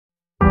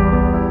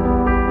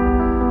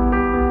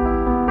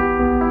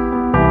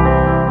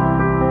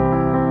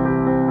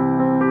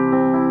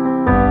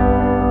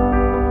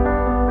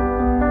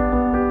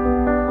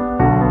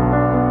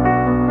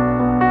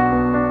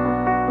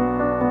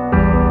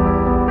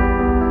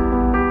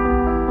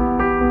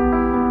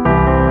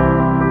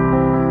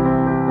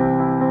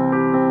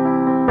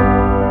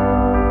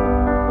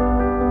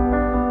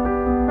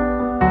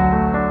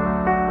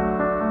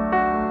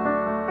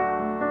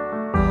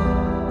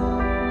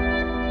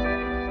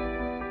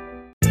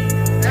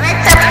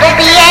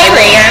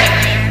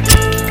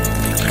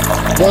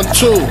1,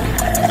 2.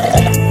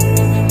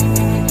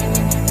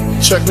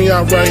 Check me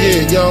out right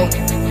here, yo.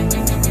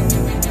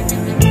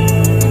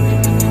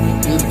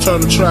 Need to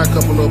turn the track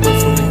up a little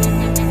bit for me.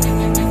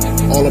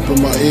 All up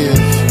in my ears.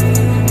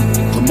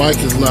 The mic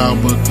is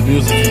loud, but the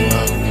music ain't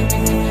loud.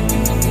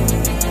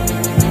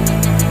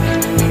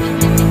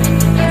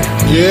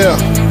 Yeah.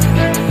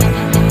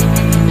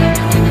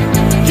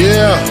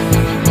 Yeah.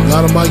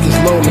 Now the mic is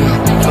low now.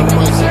 Turn the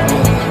mic up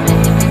low now.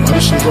 My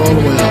this shit's all the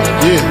way up.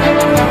 Yeah.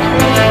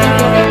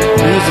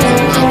 The music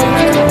is loud.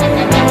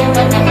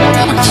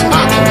 It's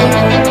knocking up.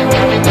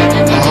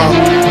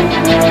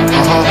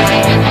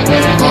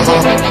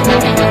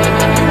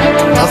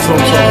 That's what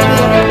I'm talking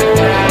about.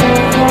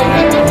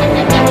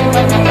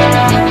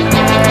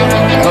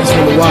 I just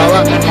want to wild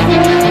out.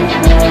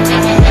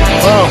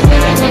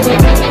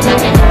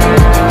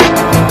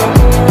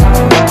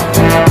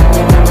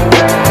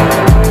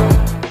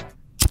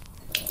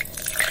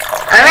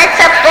 What's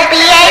up,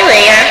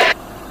 behavior?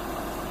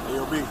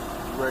 AOB, you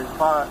ready to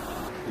pod?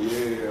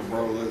 Yeah,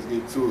 bro, let's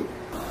get to it.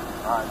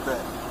 Alright, bet.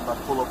 I'm about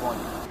to pull up on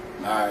you.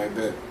 Alright,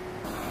 bet.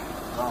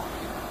 Go.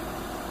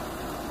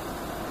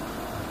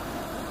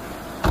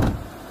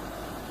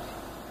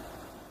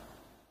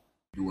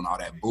 Doing all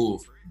that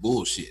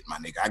bullshit, my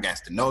nigga. I got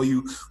to know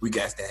you. We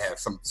got to have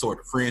some sort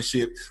of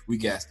friendship. We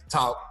got to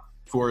talk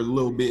for a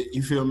little bit.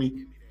 You feel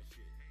me?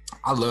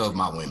 I love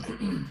my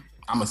women.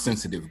 I'm a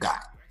sensitive guy.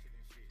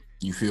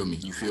 You feel me?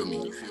 You feel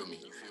me? You feel me?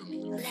 You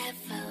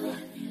feel me?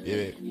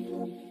 Yeah.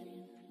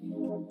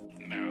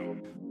 No.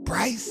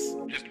 Bryce.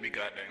 Just to be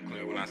goddamn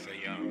clear, when I say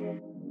young,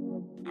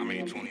 I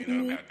mean 20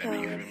 and up,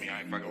 goddamn, you feel me?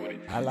 I ain't fucking with it.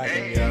 I like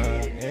them young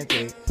and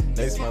thick.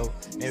 They smoke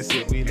and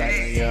sip. We like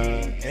them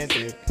young and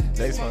thick.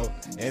 They smoke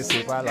and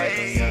sip. I like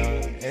them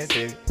young and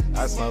thick.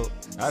 I smoke,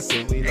 I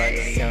sip. We like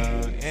them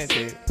young and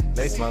thick.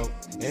 They smoke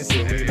and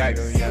sip. We like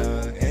them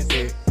young and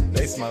thick.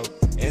 They smoke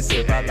and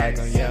sip. I like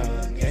them young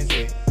and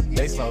thick.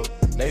 They smoke,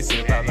 they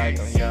sip. I like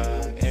them young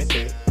and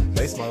thick.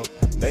 They smoke,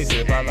 they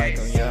sip. I like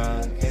them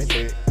young and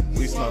thick.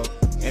 We smoke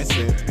and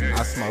sip.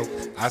 I smoke,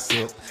 I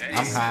sip.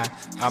 I'm high,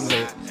 I'm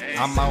lit.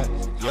 I'm on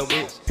your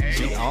bitch.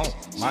 She on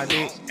my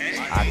dick.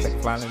 I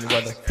take flying in the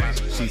weather.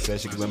 She said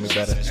she could win me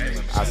better.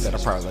 I said I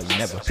probably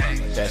never.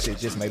 That shit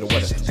just made the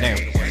weather. Damn.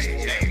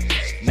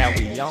 Now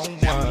we on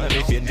one.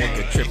 If your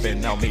nigga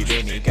tripping on me,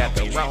 then he got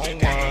the wrong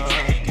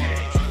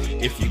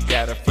one. If you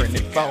got a friend,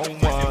 then phone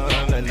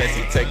one. Unless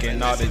he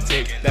taking all the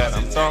dick that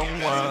I'm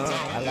throwing one.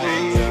 I like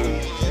them young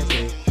and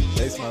thick.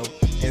 They smoke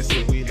and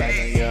sip. We like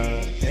them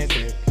young and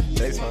thick.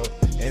 They smoke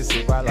and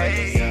sip. I like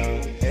them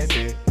young and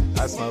thick.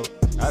 I smoke,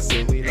 I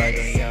sip. We like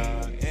them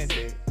young and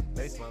thick.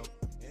 They smoke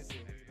and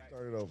sip.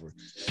 Start it over.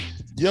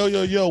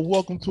 Yo.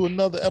 Welcome to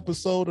another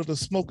episode of the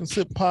Smoke and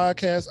Sip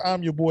Podcast.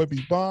 I'm your boy,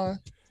 B Bond.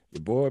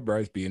 Your boy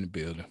Bryce be in the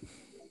building.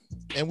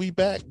 And we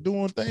back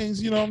doing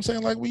things, you know what I'm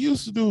saying, like we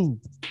used to do.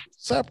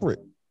 Separate.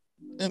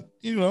 And,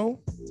 you know.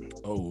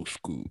 Old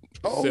school.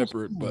 Old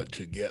Separate school. but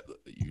together,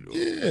 you know.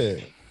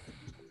 Yeah.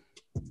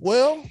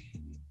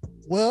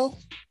 Well,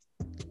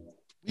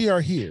 we are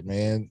here,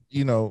 man.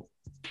 You know,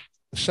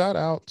 shout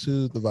out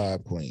to the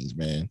Vibe Queens,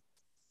 man.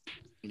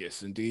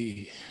 Yes,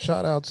 indeed.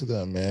 Shout out to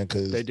them, man,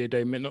 because They did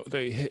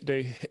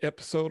they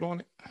episode on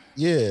it.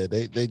 yeah,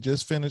 they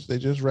just finished. They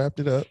just wrapped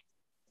it up.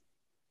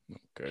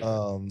 Okay.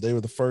 They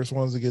were the first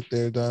ones to get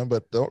there done.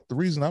 But the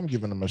reason I'm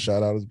giving them a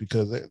shout out is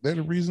because they're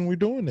the reason we're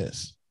doing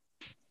this.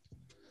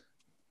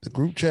 The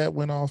group chat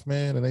went off,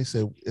 man, and they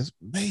said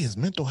May is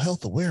Mental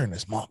Health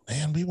Awareness Month,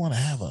 man. We want to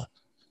have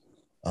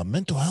a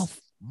mental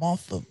health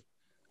month of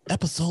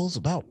episodes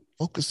about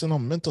focusing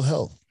on mental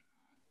health.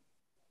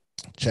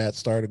 Chat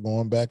started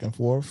going back and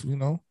forth, you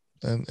know,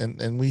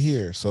 and we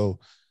here. So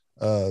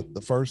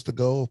the first to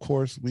go, of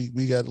course,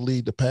 we got to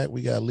lead the pack.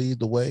 We got to lead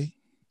the way.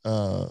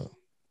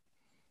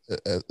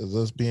 As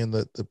us being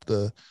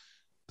the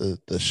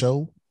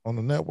show on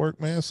the network,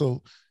 man.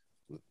 So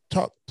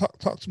talk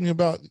to me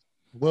about,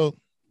 well,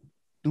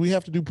 do we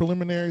have to do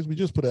preliminaries? We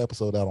just put an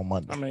episode out on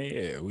Monday. I mean,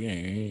 yeah,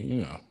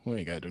 we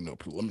ain't got to do no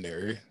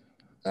preliminary.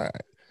 All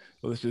right.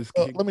 Let's just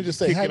Let me just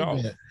say,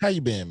 how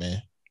you been,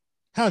 man?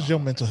 How's your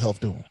mental health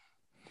doing?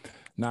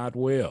 Not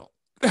well.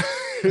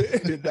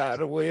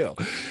 Not well.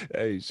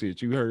 Hey,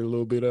 shit, you heard a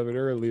little bit of it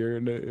earlier,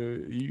 and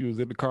you was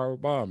in the car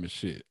with Bob and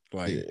shit.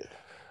 Like, Yeah.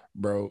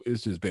 bro,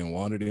 it's just been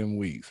one of them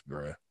weeks,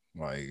 bro.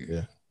 Like,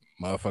 Yeah.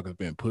 motherfuckers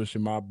been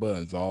pushing my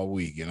buttons all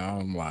week, and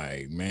I'm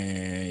like,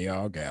 man,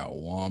 y'all got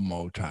one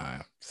more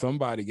time.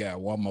 Somebody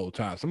got one more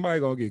time.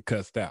 Somebody gonna get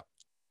cussed out.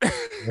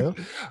 Yeah.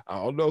 I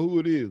don't know who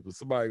it is, but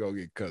somebody gonna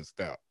get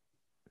cussed out.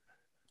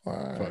 All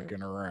right.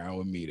 Fucking around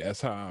with me. That's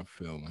how I'm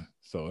feeling.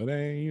 So it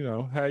ain't, you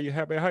know, how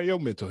your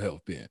mental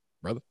health been,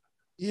 brother?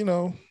 You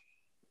know,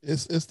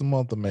 it's the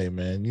month of May,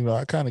 man. You know,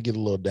 I kind of get a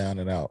little down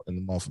and out in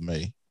the month of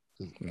May.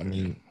 I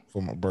mean,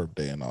 for my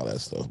birthday and all that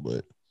stuff.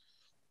 But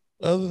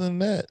other than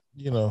that,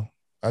 you know,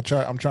 I'm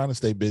trying to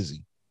stay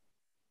busy.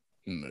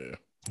 Yeah.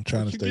 I'm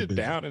trying What to you stay get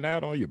busy. down and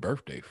out on your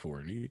birthday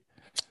for, dude?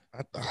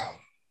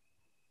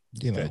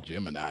 You know, That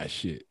Gemini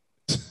shit.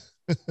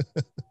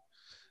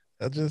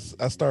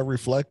 I start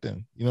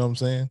reflecting, you know what I'm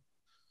saying?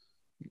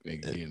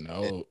 Nigga getting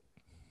old.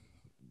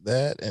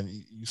 That,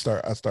 and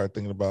I start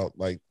thinking about,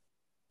 like,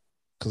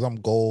 because I'm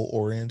goal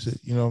oriented,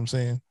 you know what I'm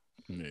saying?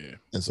 Yeah.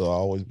 And so I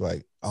always be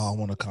like, oh, I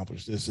want to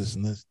accomplish this,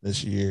 and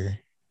this year.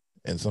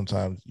 And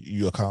sometimes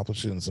you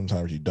accomplish it, and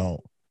sometimes you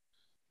don't.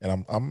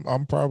 And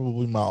I'm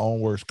probably my own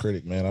worst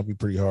critic, man. I'll be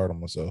pretty hard on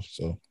myself.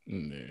 So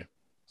Yeah.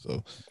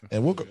 So,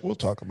 and we'll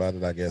talk about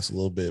it, I guess, a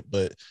little bit.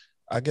 But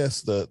I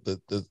guess the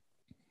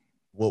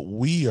what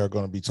we are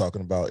going to be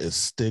talking about is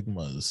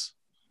stigmas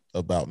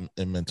about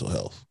in mental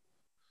health.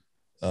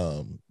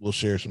 We'll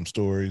share some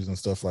stories and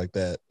stuff like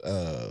that.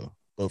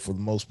 But for the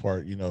most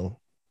part, you know,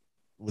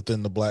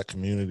 within the Black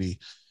community,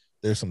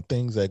 there's some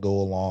things that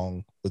go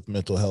along with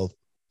mental health.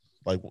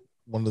 Like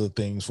one of the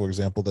things, for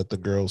example, that the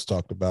girls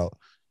talked about,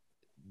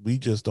 we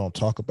just don't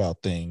talk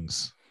about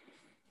things.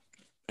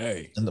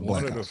 Hey, in the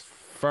one Black of house. the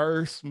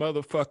first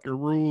motherfucking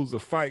rules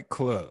of Fight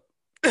Club.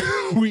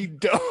 We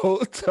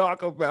don't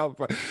talk about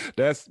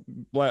that's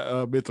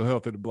Black mental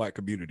health in the Black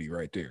community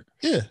right there.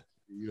 Yeah.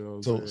 You know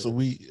what So I'm so saying?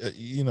 we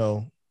you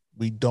know,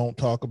 we don't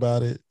talk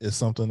about it. It's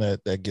something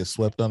that gets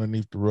swept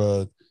underneath the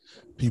rug.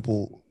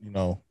 People, you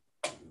know,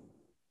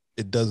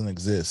 it doesn't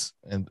exist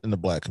in the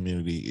Black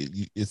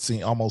community. It's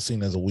almost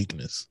seen as a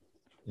weakness.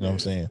 You know what I'm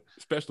saying?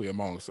 Especially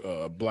amongst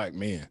Black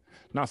men.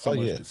 Not so Oh,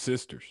 much yeah. the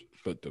sisters,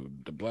 but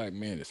the Black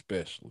men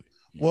especially.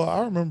 Well,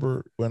 I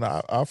remember when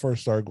I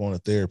first started going to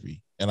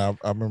therapy, and I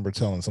remember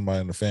telling somebody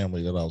in the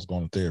family that I was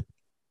going to therapy.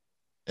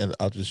 And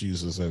I'll just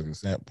use this as an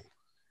example.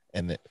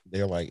 And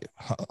they're like,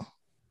 huh?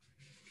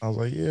 I was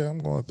like, yeah, I'm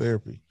going to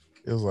therapy.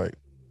 It was like,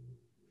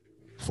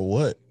 for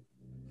what?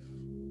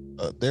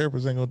 A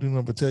therapist ain't gonna do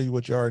nothing but tell you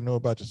what you already know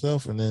about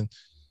yourself, and then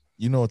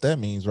you know what that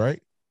means,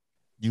 right?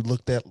 You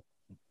looked at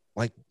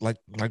like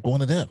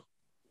one of them.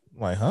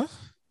 I'm like, huh?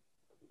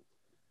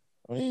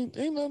 I mean,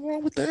 ain't nothing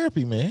wrong with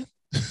therapy, man.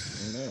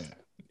 Man,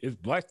 it's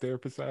Black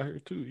therapists out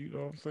here too. You know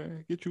what I'm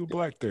saying? Get you a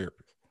Black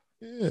therapist.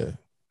 Yeah.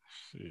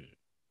 Shit.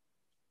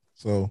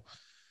 So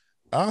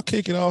I'll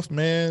kick it off,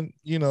 man.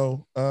 You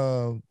know,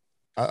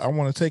 I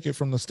want to take it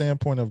from the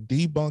standpoint of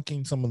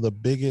debunking some of the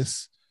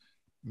biggest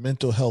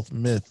mental health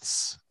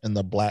myths in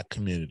the Black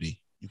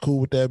community. You cool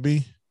with that,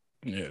 B?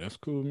 Yeah, that's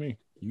cool with me.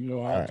 You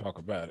know I'll talk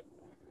about it.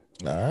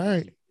 All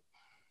right.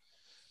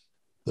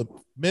 The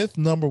myth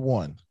number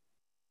one: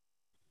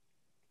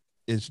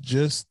 it's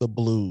just the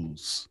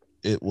blues.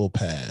 It will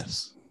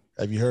pass.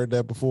 Have you heard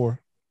that before?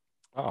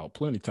 Oh,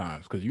 plenty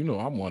times, because you know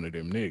I'm one of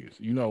them niggas.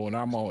 You know, when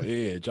I'm on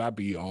edge, I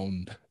be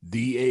on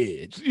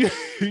the edge. You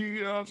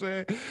know what I'm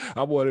saying?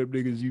 I'm one of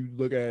them niggas you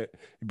look at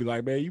and be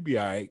like, man, you be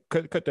all right.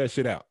 Cut that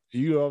shit out.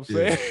 You know what I'm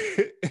saying?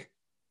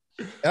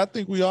 I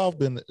think we all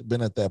been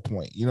at that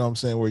point. You know what I'm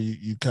saying? Where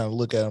you kind of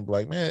look at them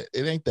like, man,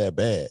 it ain't that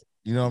bad.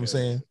 You know what I'm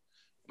saying?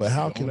 But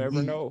how can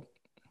we know?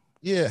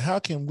 Yeah, how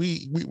can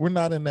we're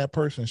not in that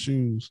person's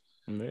shoes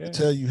to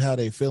tell you how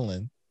they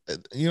feeling.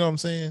 You know what I'm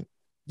saying?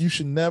 You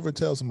should never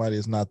tell somebody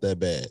it's not that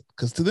bad,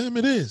 because to them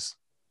it is.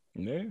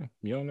 Yeah,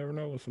 you don't never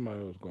know what somebody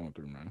else going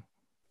through, man.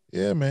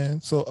 Yeah,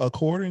 man. So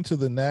according to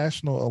the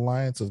National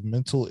Alliance of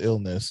Mental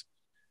Illness,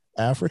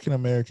 African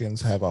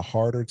Americans have a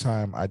harder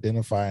time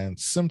identifying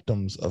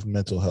symptoms of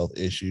mental health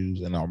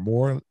issues and are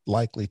more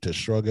likely to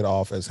shrug it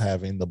off as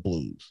having the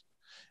blues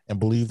and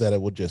believe that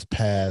it will just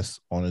pass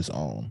on its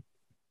own.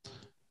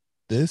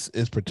 This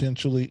is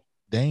potentially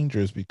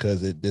dangerous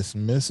because it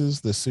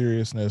dismisses the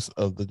seriousness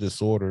of the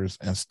disorders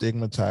and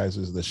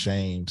stigmatizes the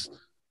shames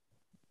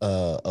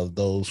of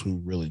those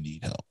who really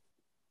need help.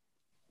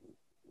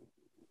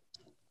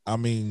 I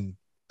mean,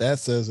 that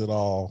says it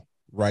all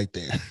right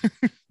there.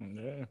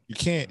 Yeah, you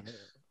can't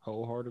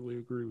wholeheartedly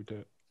agree with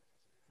that.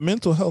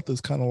 Mental health is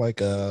kind of like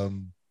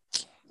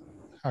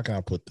how can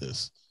I put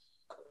this?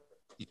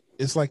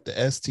 It's like the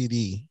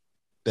STD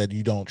that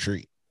you don't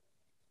treat.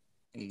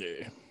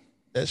 Yeah,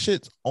 that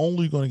shit's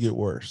only going to get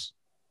worse.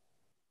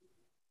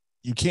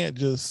 You can't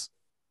just,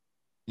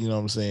 you know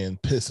what I'm saying,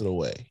 piss it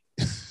away.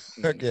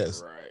 I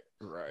guess.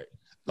 Right.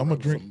 I'm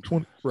gonna drink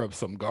 20. Rub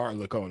some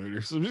garlic on it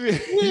or some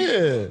shit.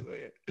 Yeah.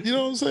 You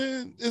know what I'm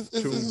saying?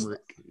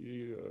 Turmeric.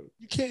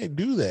 You can't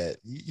do that.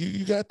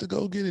 You got to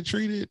go get it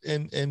treated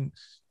and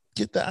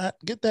get that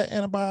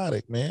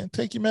antibiotic, man.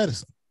 Take your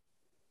medicine.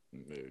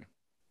 Yeah.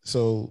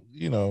 So,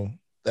 you know,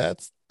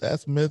 that's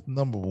myth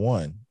number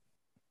one.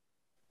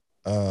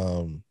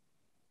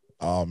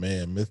 Oh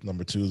man, myth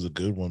number two is a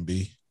good one,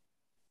 B.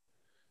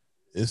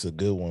 It's a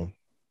good one.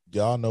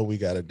 Y'all know we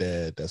got a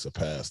dad that's a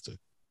pastor.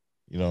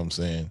 You know what I'm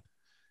saying?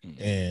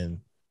 Mm-hmm.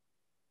 And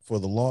for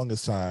the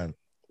longest time,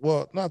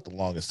 well, not the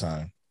longest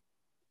time,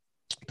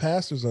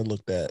 pastors are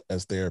looked at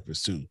as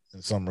therapists too,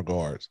 in some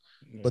regards,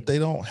 but they're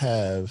going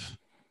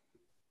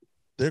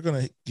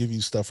to give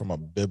you stuff from a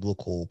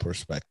biblical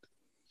perspective.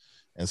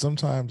 And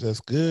sometimes that's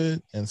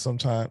good. And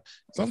sometimes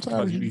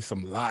you need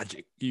some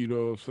logic, you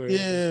know what I'm saying?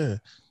 Yeah.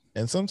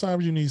 And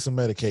sometimes you need some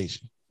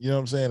medication, you know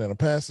what I'm saying? And a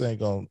pastor ain't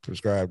going to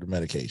prescribe the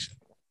medication.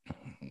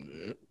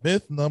 Yeah.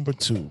 Myth number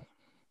two: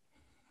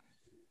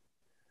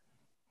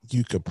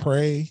 you could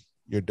pray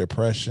your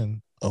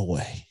depression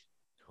away.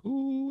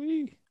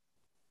 Hoo-wee.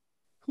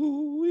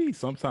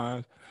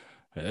 Sometimes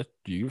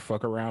You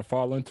fuck around,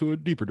 fall into a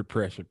deeper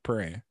depression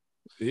praying.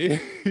 Yeah.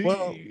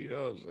 Well, You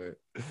know what I'm saying?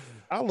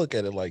 I look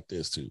at it like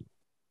this too.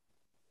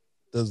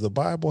 Does the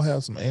Bible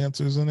have some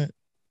answers in it?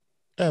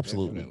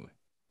 Absolutely. Definitely.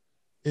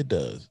 It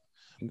does.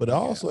 But it Yeah,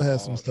 also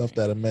has some all stuff things.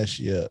 that'll mess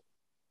you up.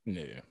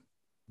 Yeah.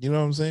 You know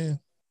what I'm saying?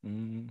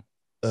 Mhm.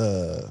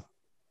 Uh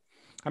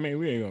I mean,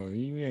 we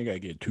ain't gotta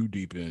get too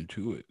deep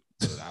into it,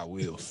 but I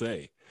will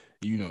say,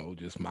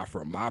 just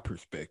from my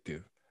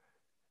perspective,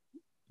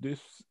 this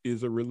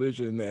is a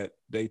religion that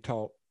they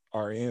taught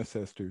our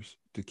ancestors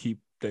to keep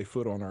their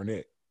foot on our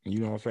neck. You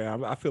know what I'm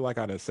saying? I feel like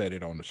I done said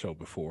it on the show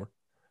before,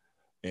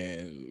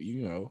 and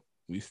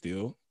we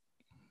still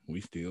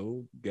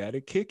got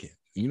it kicking.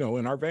 In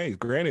our veins.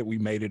 Granted, we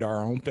made it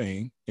our own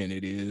thing, and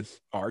it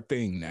is our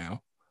thing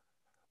now,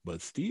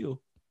 but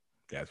still,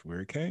 that's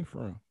where it came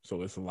from.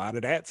 So it's a lot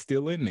of that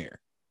still in there.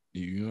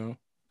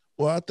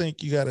 well, I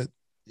think you gotta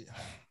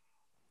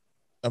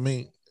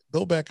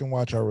go back and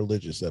watch our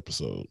religious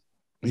episode.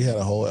 We had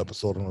a whole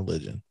episode on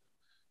religion.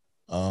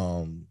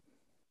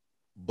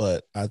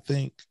 But I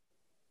think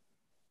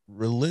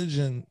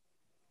religion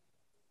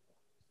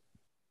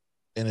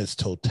in its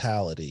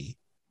totality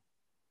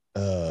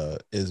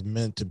is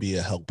meant to be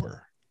a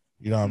helper.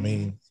 You know what I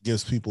mean?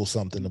 Gives people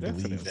something to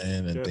believe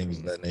in and things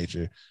of that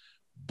nature.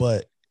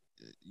 But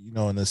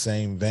in the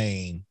same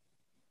vein,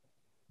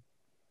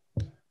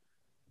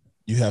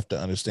 you have to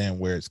understand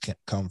where it's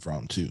come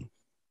from too.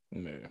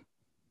 Yeah.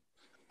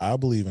 I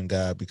believe in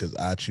God because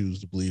I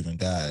choose to believe in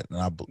God, and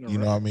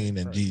what I mean,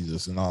 and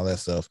Jesus and all that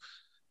stuff.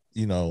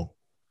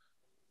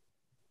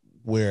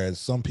 Whereas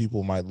some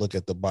people might look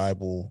at the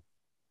Bible,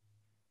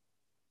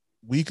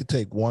 we could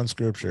take one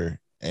scripture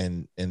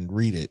and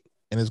read it,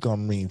 and it's going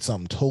to mean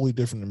something totally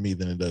different to me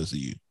than it does to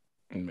you.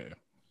 Yeah.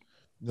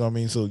 You know what I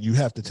mean? So you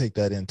have to take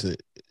that into,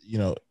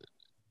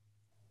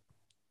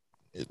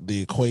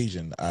 the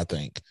equation, I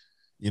think,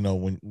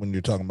 when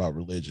you're talking about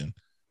religion,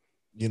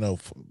 in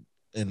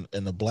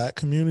the Black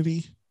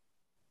community,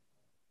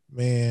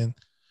 man,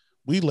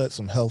 we let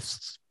some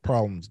health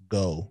problems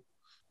go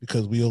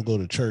because we'll go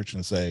to church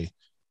and say,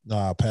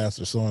 nah,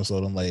 Pastor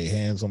so-and-so done lay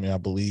hands on me. I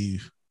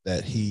believe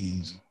that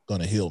he's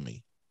going to heal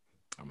me.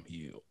 I'm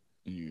healed.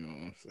 You know what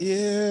I'm saying?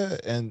 Yeah.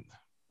 And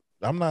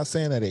I'm not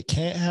saying that it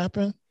can't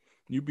happen.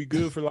 You be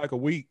good for like a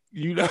week,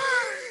 for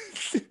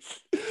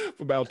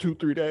about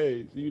 2-3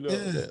 days,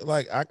 Yeah.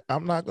 Like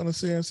I'm not going to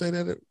sit here and say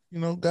that,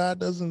 God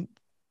doesn't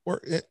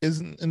work,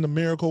 isn't in the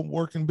miracle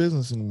working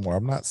business anymore.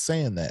 I'm not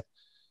saying that,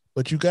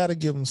 but you got to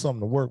give them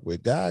something to work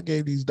with. God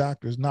gave these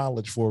doctors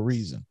knowledge for a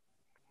reason.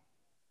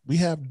 We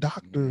have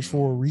doctors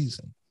for a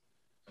reason.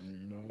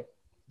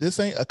 This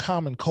ain't a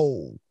common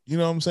cold. You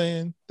know what I'm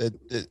saying?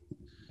 That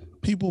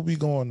people be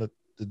going to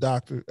the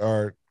doctor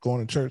or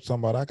going to church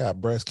talking about, I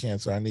got breast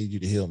cancer. I need you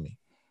to heal me.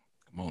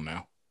 Come on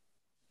now.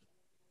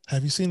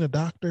 Have you seen a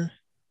doctor?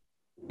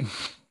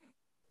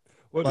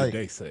 What did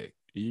they say?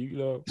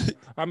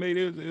 I mean,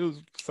 it was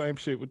the same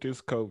shit with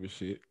this COVID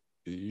shit.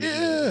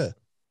 Yeah.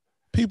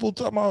 People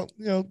talking about,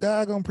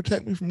 God gonna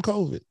protect me from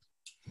COVID.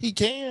 He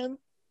can,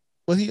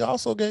 but he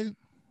also gave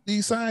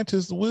these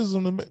scientists the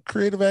wisdom to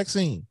create a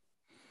vaccine.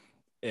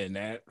 And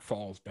that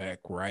falls back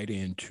right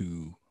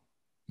into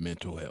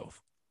mental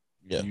health.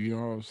 Yeah. You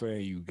know what I'm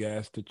saying? You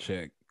got to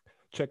check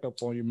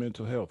up on your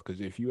mental health, because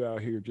if you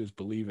out here just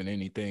believing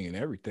anything and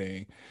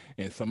everything,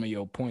 and some of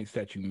your points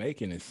that you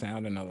making is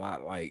sounding a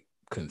lot like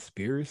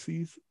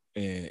conspiracies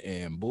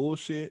and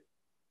bullshit,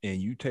 and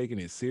you taking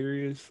it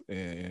serious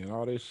and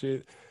all this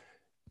shit,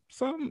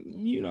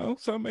 something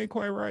ain't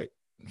quite right.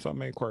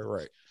 Something ain't quite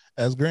right.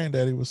 As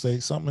Granddaddy would say,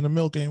 something in the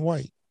milk ain't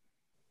white.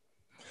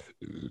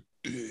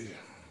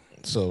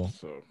 So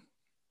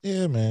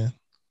yeah, man.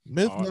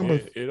 Myth number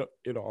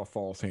it all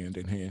falls hand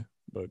in hand.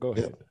 But go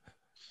ahead.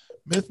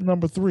 Myth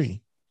number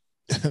 3.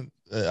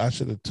 I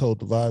should have told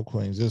the Vibe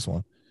Queens this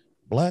one.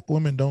 Black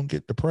women don't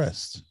get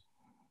depressed.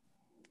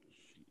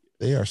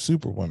 They are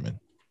super women.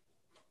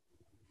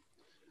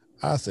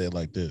 I say it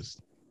like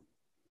this.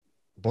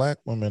 Black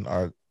women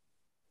are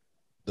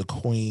the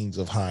queens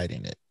of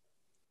hiding it.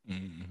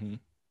 Mm-hmm.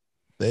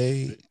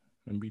 They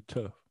can be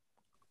tough.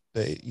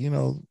 They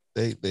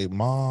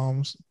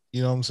moms,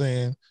 you know what I'm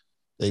saying?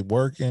 They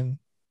working,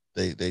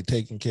 they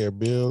taking care of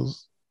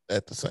bills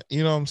at the same,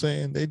 you know what I'm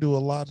saying? They do a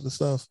lot of the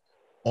stuff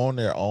on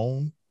their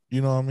own,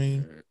 you know what I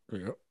mean?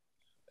 Yep.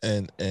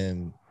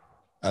 And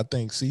I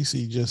think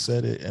Cece just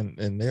said it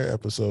in their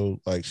episode,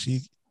 like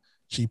she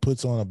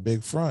puts on a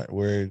big front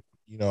where,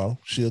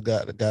 she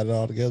got it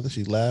all together.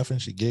 She laughing,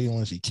 she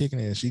giggling, she kicking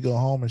it, and she go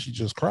home and she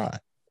just cry.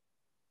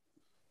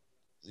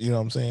 You know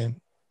what I'm saying?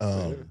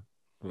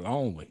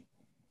 Lonely.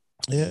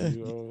 Yeah.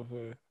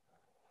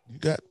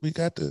 We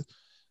got to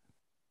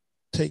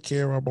take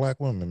care of our Black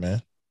women,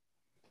 man.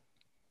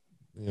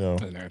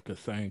 And at the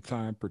same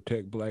time,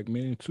 protect Black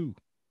men too.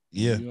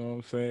 Yeah. You know what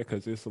I'm saying?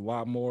 Because it's a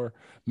lot more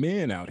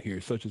men out here,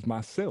 such as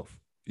myself,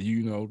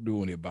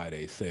 doing it by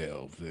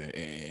themselves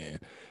and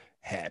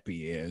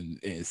happy and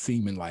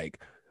seeming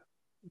like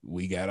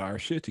we got our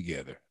shit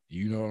together.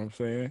 You know what I'm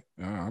saying?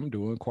 I'm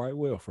doing quite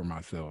well for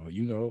myself.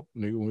 Nigga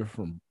went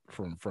from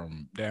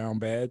from down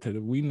bad to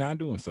we not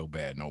doing so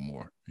bad no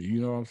more.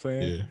 You know what I'm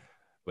saying? Yeah.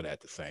 But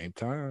at the same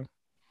time,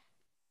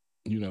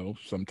 you know,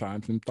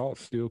 sometimes some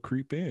thoughts still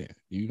creep in.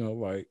 You know,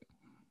 like,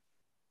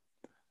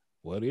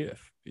 what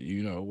if?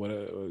 You know,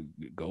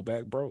 what? Go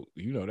back broke.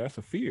 You know, that's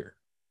a fear.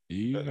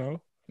 You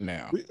know.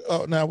 Now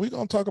we're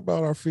gonna talk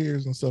about our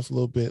fears and stuff a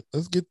little bit.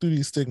 Let's get through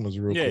these stigmas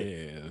real quick.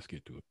 Yeah. Let's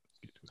get to it.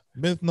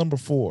 Myth number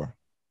 4: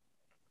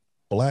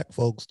 Black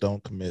folks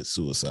don't commit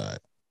suicide.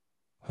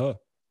 Huh.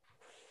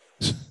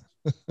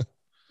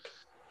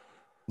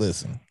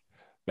 Listen.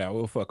 Now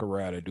we'll fuck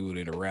around and do it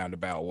in a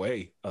roundabout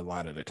way a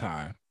lot of the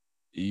time.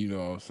 You know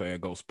what I'm saying?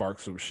 Go spark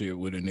some shit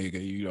with a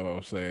nigga, you know what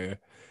I'm saying?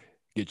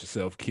 Get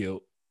yourself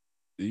killed.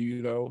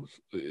 You know,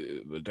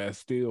 but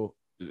that's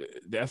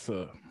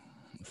a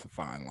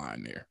fine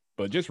line there.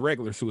 But just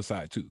regular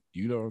suicide too.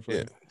 You know what I'm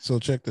saying? Yeah. So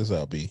check this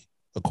out, B.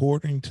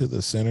 According to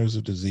the Centers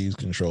of Disease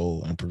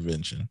Control and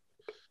Prevention,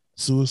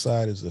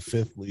 suicide is the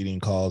 5th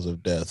leading cause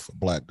of death for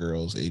Black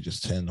girls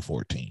ages 10 to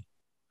 14.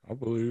 I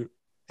believe it.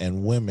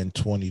 And women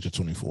 20 to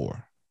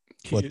 24.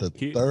 But the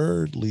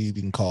 3rd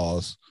leading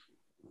cause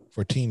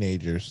for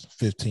teenagers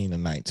 15 to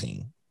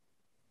 19.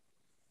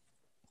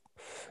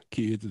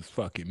 Kids is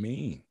fucking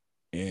mean.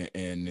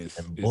 And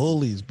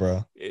bullies,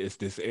 bro. It's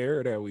this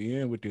era that we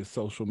in with this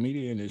social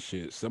media and this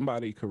shit.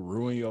 Somebody could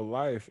ruin your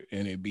life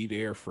and it be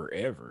there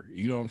forever.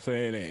 You know what I'm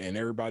saying? And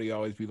everybody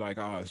always be like,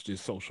 oh, it's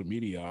just social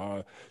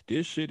media.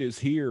 This shit is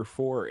here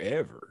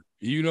forever.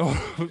 You know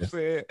what I'm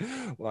saying?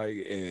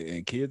 Like,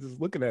 and kids is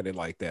looking at it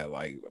like that.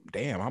 Like,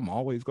 damn, I'm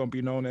always gonna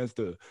be known as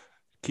the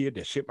kid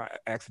that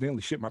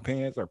accidentally shit my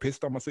pants or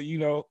pissed on myself, you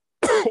know,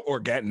 or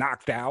got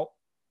knocked out,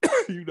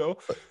 you know.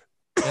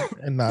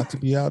 And not to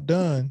be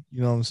outdone,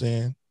 you know what I'm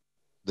saying?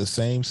 The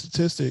same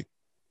statistic.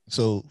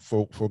 So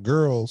for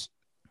girls,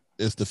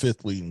 it's the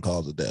 5th leading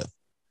cause of death.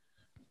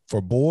 For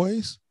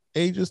boys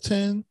ages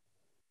 10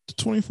 to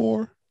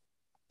 24,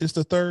 it's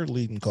the 3rd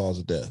leading cause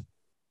of death.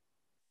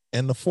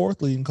 And the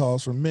 4th leading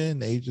cause for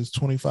men ages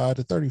 25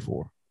 to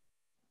 34.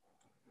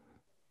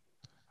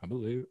 I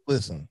believe it.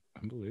 Listen.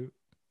 I believe it.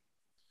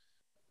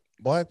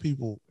 Black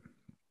people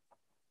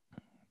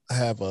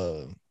have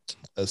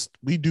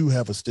we do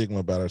have a stigma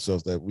about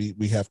ourselves that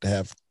we have to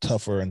have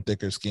tougher and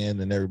thicker skin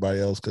than everybody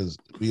else because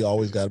we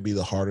always got to be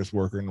the hardest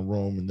worker in the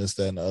room and this,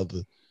 that, and the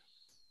other.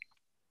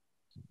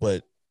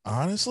 But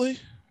honestly,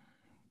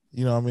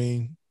 you know what I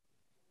mean?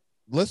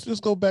 Let's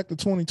just go back to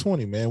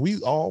 2020, man. We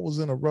all was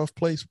in a rough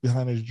place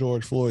behind this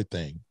George Floyd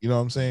thing. You know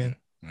what I'm saying?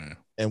 Yeah.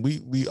 And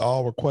we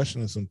all were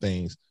questioning some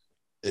things.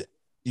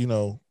 You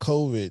know,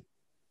 COVID,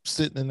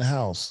 sitting in the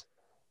house,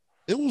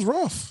 it was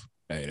rough.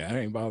 Hey, that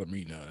ain't bothered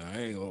me none.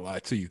 I ain't gonna lie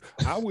to you.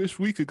 I wish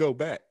we could go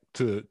back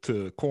to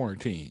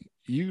quarantine.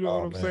 You know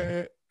what I'm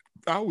saying?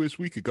 I wish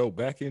we could go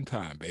back in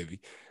time, baby.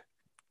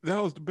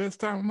 That was the best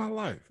time of my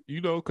life, you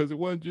know, because it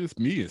wasn't just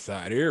me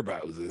inside.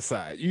 Everybody was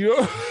inside, you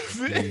know what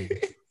I'm saying?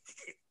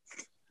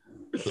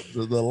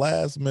 The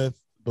last myth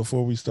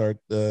before we start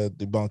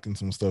debunking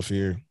some stuff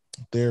here,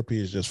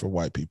 therapy is just for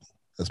white people.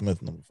 That's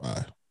myth number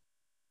 5.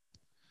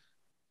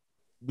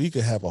 We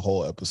could have a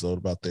whole episode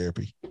about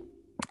therapy.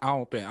 I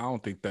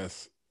don't think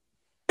that's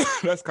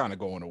kind of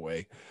going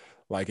away.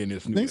 Like in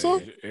this new age,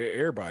 so?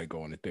 Everybody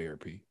going to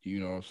therapy. You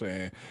know what I'm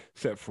saying?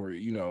 Except for,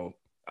 you know,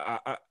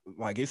 I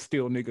like it's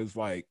still niggas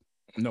like,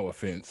 no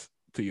offense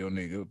to your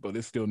nigga, but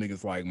it's still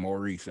niggas like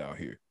Maurice out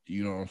here.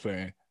 You know what I'm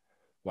saying?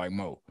 Like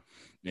Mo.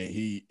 And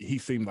he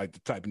seemed like the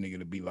type of nigga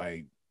to be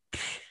like,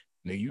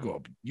 nigga,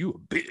 you a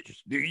bitch.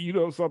 Nigga, you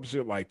know, some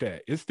shit like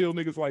that. It's still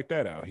niggas like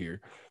that out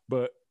here.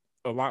 But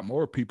a lot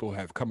more people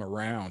have come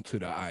around to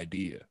the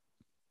idea.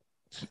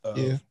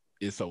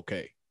 It's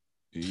okay.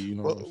 You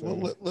know what I'm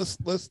saying?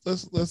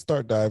 Let's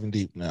start diving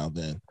deep now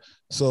then.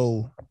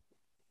 So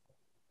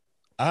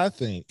I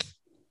think,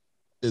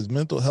 is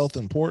mental health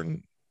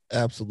important?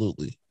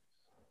 Absolutely.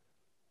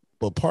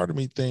 But part of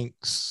me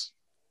thinks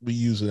we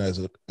use it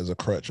as a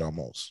crutch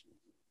almost.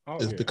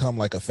 It's become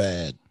like a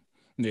fad.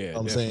 Yeah, you know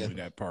I'm saying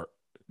that part.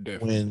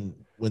 Definitely.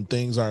 When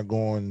things aren't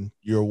going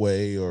your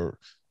way or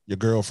your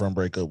girlfriend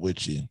break up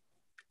with you,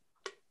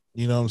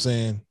 you know what I'm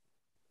saying?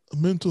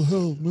 Mental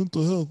health.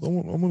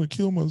 I'm going to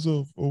kill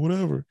myself or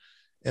whatever.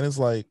 And it's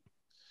like,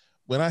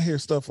 when I hear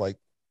stuff like,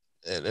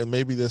 and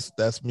maybe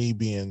that's me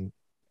being,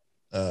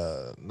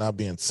 not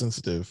being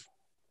sensitive,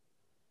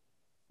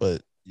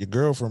 but your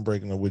girlfriend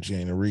breaking up with you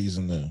ain't a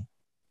reason to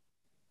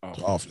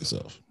off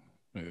yourself.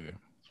 Yeah.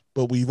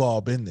 But we've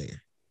all been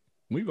there.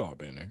 We've all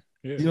been there.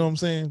 Yeah. You know what I'm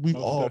saying? We've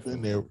all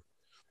been there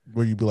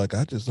where you be like,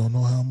 I just don't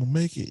know how I'm going to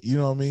make it. You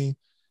know what I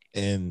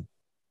mean?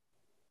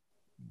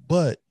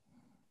 But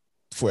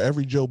for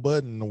every Joe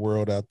Budden in the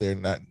world out there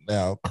not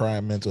now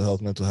crying mental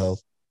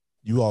health,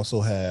 you also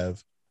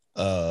have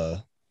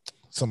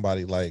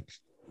somebody like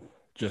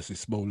Jussie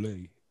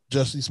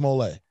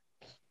Smollett,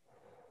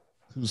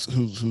 who's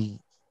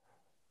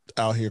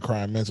out here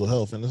crying mental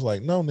health, and it's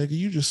like, no, nigga,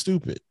 you just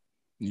stupid.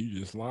 You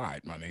just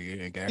lied, my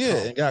nigga, and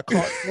got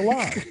caught in the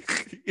lie.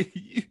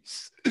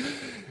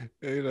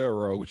 Ain't that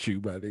wrong with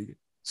you, my nigga?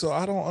 So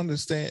I don't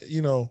understand.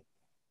 You know,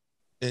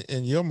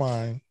 in your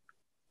mind,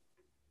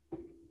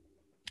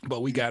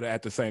 But we got to,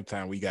 at the same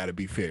time, we got to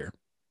be fair.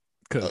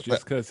 Because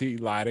just because he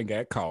lied and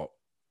got caught,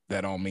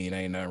 that don't mean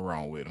ain't nothing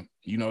wrong with him.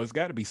 You know, it's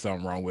got to be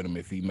something wrong with him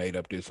if he made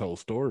up this whole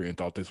story and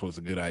thought this was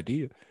a good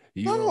idea.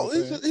 You know No, what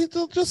I'm saying?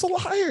 he's just a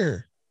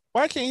liar.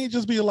 Why can't he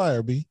just be a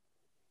liar, B?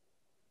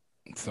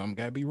 Something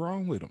got to be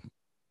wrong with him.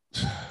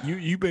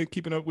 You been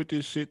keeping up with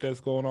this shit that's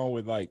going on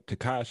with like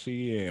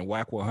Tekashi and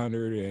Whack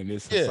 100 and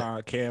this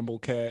Hassan Campbell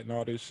cat and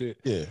all this shit.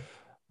 Yeah,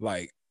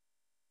 like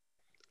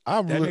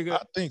I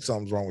think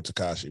something's wrong with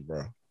Tekashi,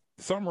 bro.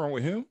 Something wrong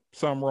with him.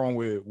 Something wrong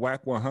with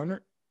Whack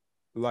 100.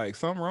 Like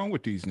something wrong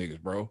with these niggas,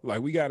 bro.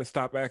 Like we got to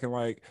stop acting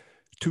like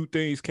two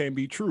things can't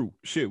be true.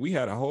 Shit, we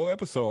had a whole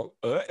episode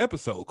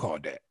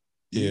called that.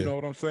 Yeah. You know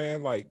what I'm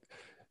saying? Like,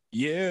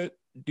 yeah.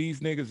 These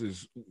niggas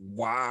is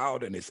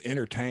wild and it's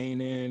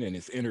entertaining and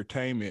it's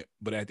entertainment,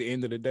 but at the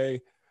end of the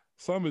day,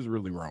 something is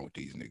really wrong with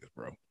these niggas,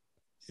 bro.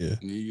 Yeah,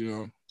 you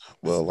know.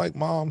 Well, like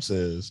Mom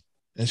says,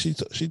 and she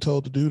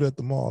told the dude at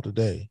the mall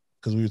today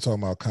because we were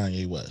talking about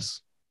Kanye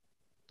West,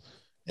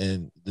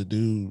 and the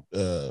dude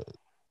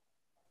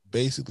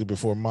basically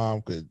before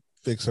Mom could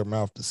fix her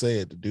mouth to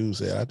say it, the dude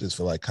said, "I just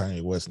feel like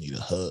Kanye West need a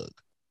hug.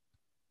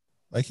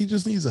 Like he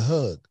just needs a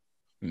hug."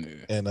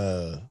 Yeah.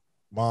 And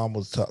Mom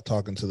was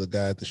talking to the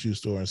guy at the shoe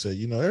store and said,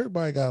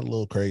 everybody got a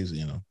little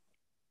crazy,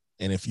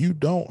 and if you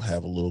don't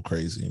have a little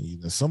crazy in you,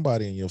 then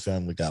somebody in your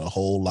family got a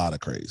whole lot of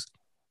crazy.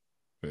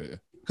 Yeah.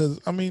 Because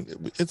I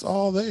mean, it's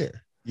all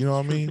there. You know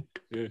what I mean?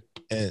 Yeah.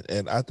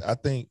 And I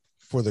think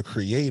for the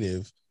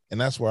creative, and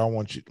that's where I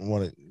want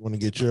to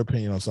get your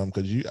opinion on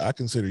something, because I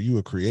consider you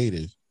a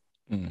creative.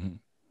 Mm-hmm.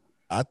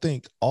 I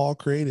think all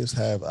creatives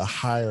have a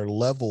higher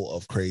level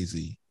of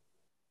crazy.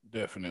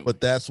 Definitely. But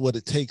that's what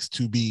it takes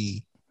to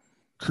be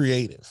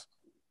creative.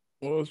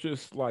 Well, it's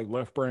just like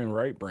left brain,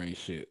 right brain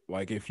shit.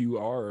 Like if you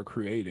are a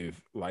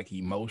creative, like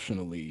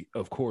emotionally,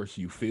 of course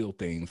you feel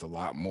things a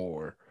lot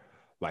more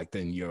like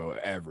than your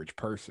average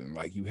person.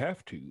 Like you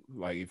have to.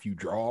 Like if you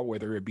draw,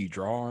 whether it be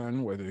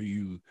drawing, whether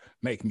you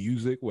make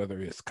music,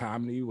 whether it's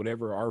comedy,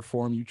 whatever art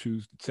form you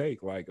choose to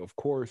take, like of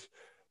course,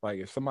 like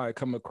if somebody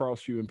come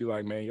across you and be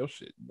like, "Man, your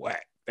shit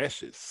whack. That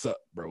shit suck,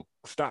 bro.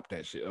 Stop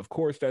that shit." Of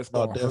course that's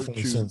gonna hurt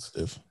you.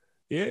 Sensitive.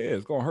 Yeah,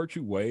 it's gonna hurt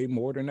you way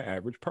more than the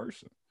average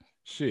person.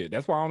 Shit,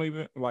 that's why I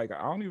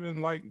don't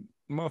even like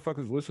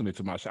motherfuckers listening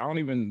to my shit. I don't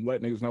even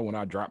let niggas know when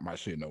I drop my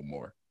shit no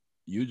more.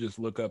 You just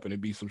look up and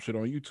it be some shit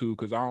on YouTube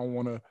because I don't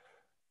want to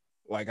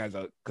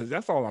because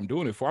that's all I'm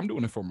doing it for. I'm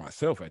doing it for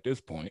myself at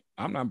this point.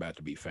 I'm not about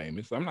to be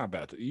famous. I'm not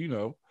about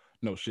to,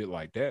 no shit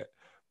like that.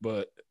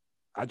 But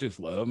I just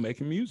love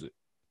making music.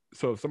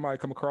 So if somebody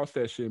come across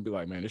that shit and be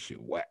like, "Man, this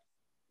shit whack,"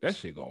 that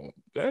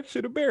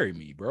shit'll bury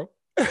me, bro.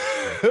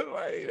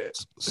 Like,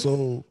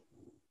 so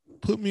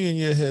put me in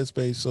your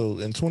headspace. So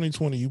in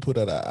 2020, you put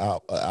out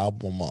an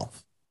album a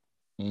month.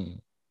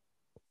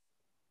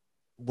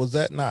 Was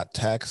that not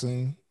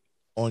taxing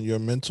on your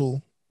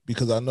mental?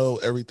 Because I know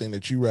everything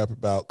that you rap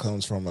about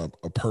comes from a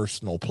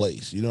personal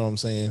place. You know what I'm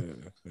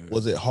saying? Yeah.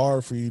 Was it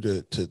hard for you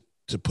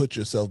to put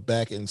yourself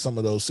back in some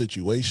of those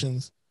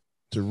situations,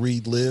 to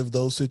relive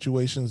those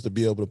situations, to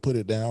be able to put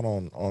it down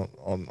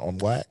on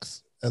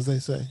wax, as they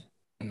say?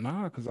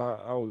 Nah, because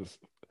I was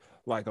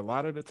like a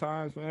lot of the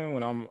times, man,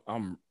 when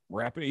I'm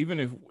rapping,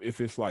 even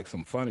if it's like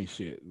some funny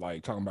shit,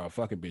 like talking about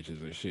fucking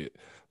bitches and shit,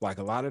 like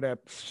a lot of that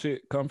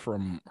shit come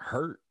from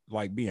hurt,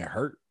 like being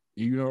hurt.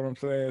 You know what I'm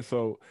saying?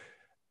 So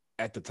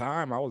at the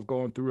time I was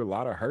going through a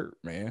lot of hurt,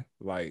 man.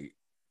 Like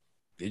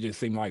it just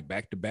seemed like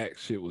back-to-back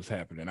shit was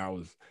happening.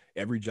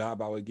 Every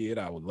job I would get,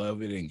 I would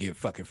love it and get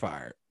fucking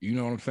fired. You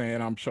know what I'm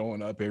saying? I'm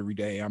showing up every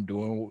day, I'm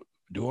doing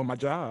my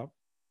job,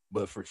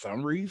 but for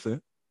some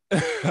reason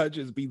I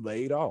just be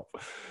laid off.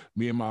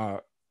 Me and my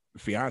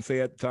fiance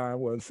at the time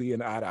wasn't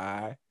seeing eye to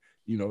eye.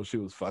 She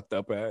was fucked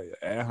up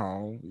at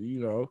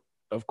home.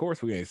 Of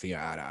course we ain't seeing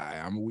eye to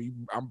eye.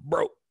 I'm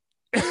broke.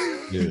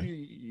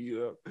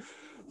 Yeah.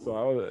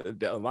 So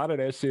a lot of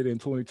that shit in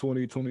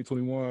 2020,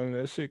 2021,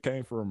 that shit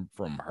came from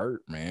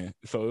hurt, man.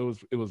 So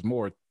it was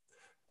more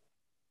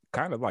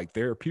kind of like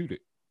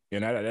therapeutic,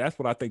 and that's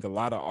what I think a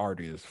lot of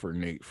artists for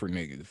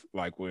niggas.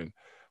 Like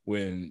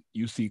when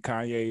you see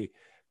Kanye,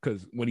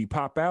 because when he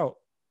pop out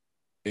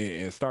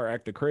and start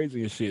acting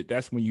crazy and shit,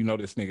 that's when you know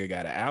this nigga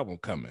got an album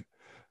coming,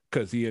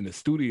 because he in the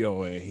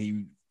studio and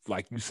he,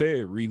 like you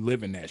said,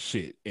 reliving that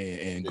shit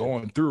and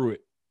going through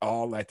it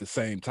all at the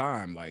same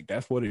time. Like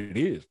that's what it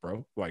is,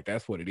 bro. Like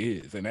that's what it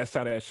is, and that's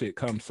how that shit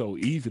comes so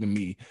easy to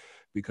me,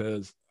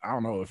 because I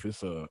don't know if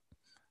it's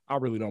I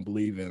really don't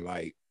believe in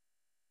like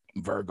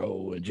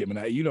Virgo and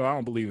Gemini. I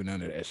don't believe in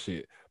none of that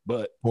shit,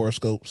 but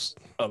horoscopes,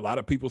 a lot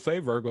of people say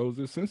Virgos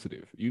is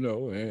sensitive,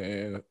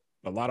 and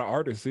a lot of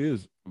artists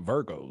is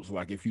Virgos.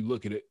 Like if you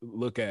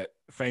look at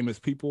famous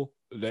people,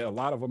 a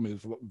lot of them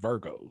is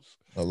Virgos.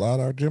 A lot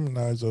are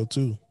Geminis though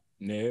too.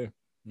 Yeah.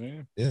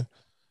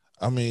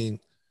 I mean,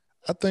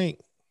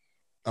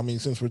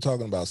 since we're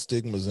talking about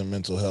stigmas in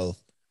mental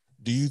health,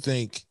 do you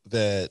think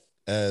that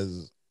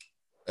as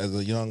a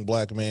young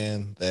Black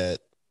man that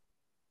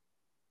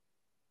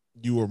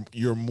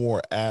you're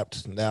more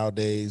apt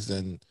nowadays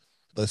than,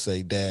 let's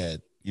say,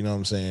 Dad, you know what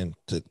I'm saying,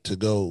 to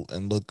go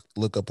and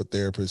look up a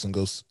therapist and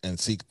go and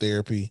seek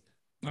therapy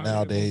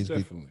nowadays.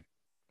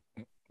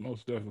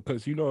 Most definitely,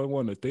 because you know, it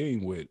wasn't a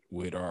thing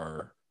with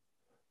our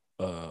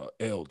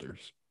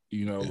elders.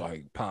 You know,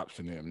 like pops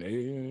and them. They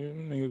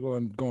ain't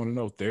going to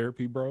no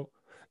therapy, bro.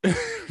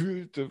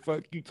 The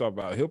fuck you talking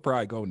about? He'll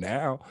probably go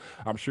now.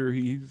 I'm sure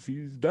he's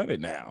done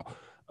it now.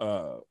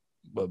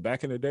 But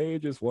back in the day,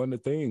 it just wasn't a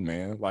thing,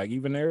 man. Like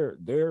even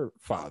their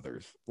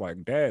fathers,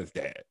 like dad's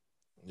dad.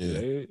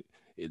 Yeah.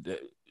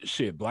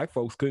 Shit, black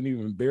folks couldn't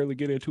even barely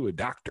get into a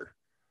doctor.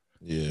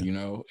 Yeah. You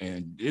know,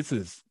 and this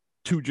is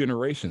 2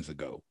 generations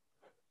ago.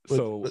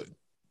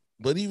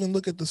 But even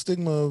look at the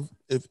stigma of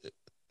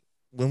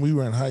when we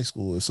were in high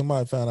school, if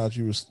somebody found out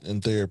you was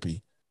in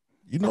therapy,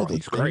 you know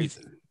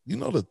crazy. You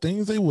know the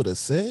things they would have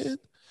said.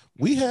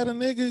 We had a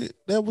nigga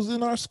that was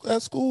in our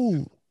at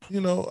school.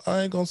 You know,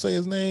 I ain't gonna say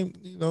his name.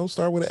 You know,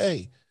 start with an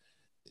A.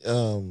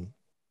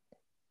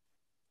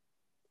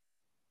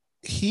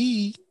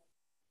 He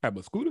have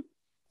a scooter.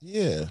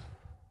 Yeah.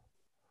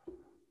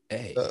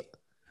 Hey.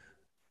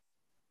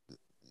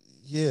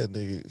 Yeah,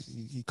 nigga.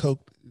 He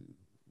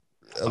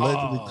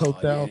allegedly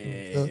coked out.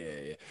 Yeah.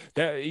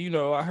 That, you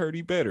know, I heard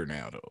he better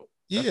now though.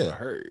 That's what I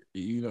heard.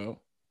 You know.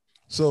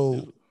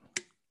 So,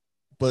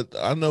 but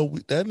I know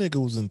that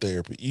nigga was in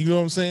therapy. You know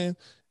what I'm saying?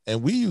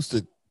 And we used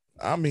to.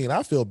 I mean,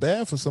 I feel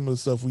bad for some of the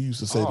stuff we used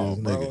to say to this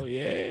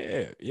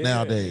nigga. Yeah.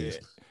 Nowadays.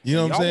 You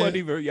know what I'm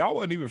saying? Y'all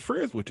wasn't even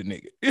friends with the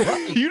nigga.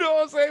 You know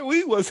what I'm saying?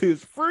 We was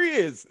his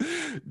friends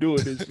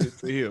doing this shit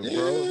to him,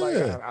 bro.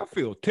 Like I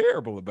feel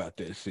terrible about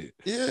that shit.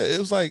 Yeah, it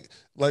was like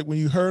when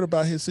you heard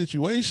about his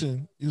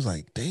situation, you was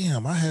like,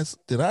 damn,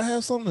 did I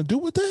have something to do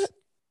with that?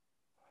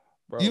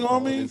 Bro, you know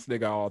what I mean? This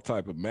nigga all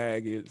type of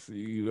maggots,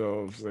 you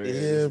know what I'm saying?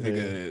 Yeah, this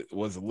nigga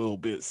was a little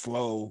bit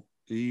slow,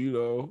 you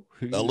know.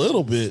 A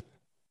little bit.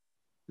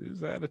 He's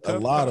had a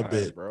lot of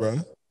bit, bro.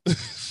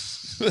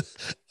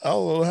 I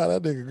don't know how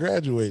that nigga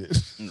graduated.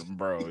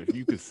 Bro, if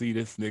you could see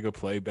this nigga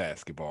play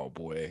basketball,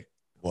 boy.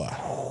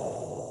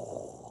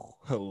 Wow.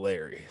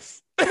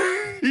 Hilarious.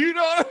 You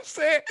know what I'm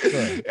saying?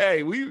 Right. Hey,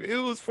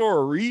 it was for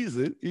a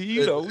reason.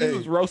 You know, we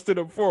was roasting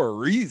him for a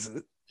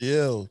reason.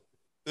 Yeah.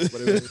 But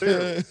it was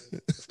terrible.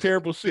 It's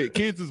terrible shit.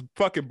 Kids is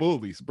fucking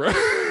bullies, bro.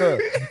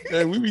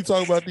 Hey, we be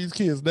talking about these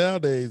kids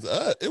nowadays.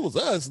 It was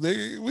us,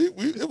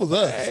 nigga. It was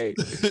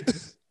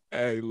us.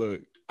 Hey,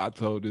 look, I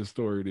told this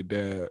story to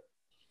Dad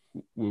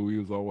when we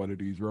was on one of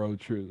these road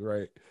trips,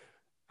 right?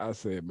 I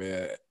said,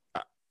 man,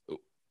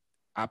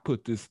 I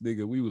put this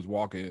nigga, we was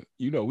walking,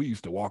 you know, we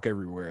used to walk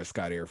everywhere at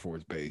Scott Air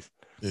Force Base.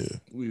 Yeah.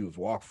 We was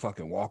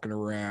walking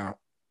around.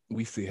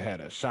 We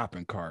had a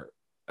shopping cart.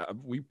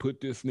 We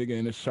put this nigga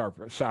in the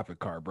shopping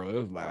cart, bro. It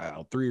was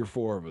like 3 or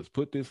 4 of us.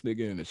 Put this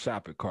nigga in the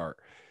shopping cart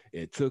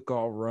and took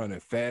off running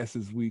fast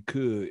as we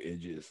could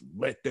and just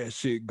let that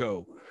shit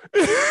go.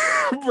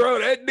 Bro,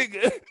 that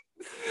nigga.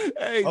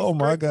 Hey, oh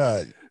my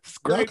God.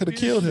 Y'all could have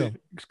killed him.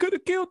 Could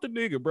have killed the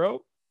nigga,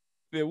 bro.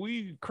 Then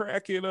we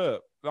cracking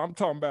up. I'm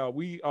talking about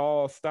we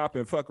all stop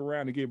and fuck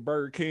around and get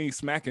Burger King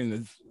smacking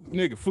this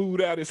nigga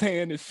food out his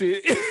hand and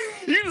shit.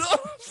 You know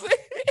what I'm saying?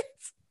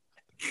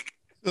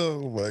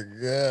 Oh my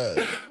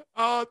God.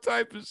 All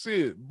type of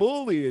shit.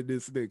 Bullying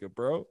this nigga,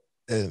 bro.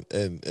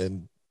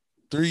 And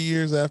 3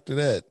 years after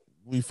that,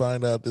 we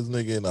find out this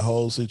nigga in the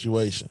whole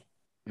situation.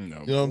 You know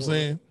what I'm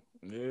saying?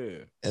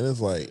 Yeah. And it's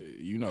like,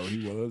 you know,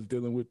 he was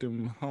dealing with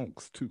them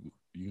honks too.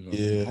 You know,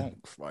 yeah.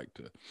 Honks like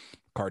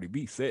Cardi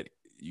B said it.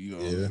 You know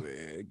what I'm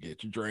saying?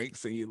 Get your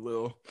drinks and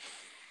your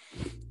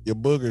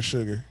booger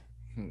sugar.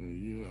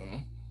 You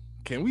know.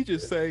 Can we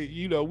just say,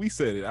 you know, we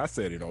said it. I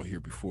said it on here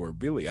before.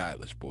 Billie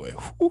Eilish, boy.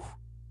 Whew.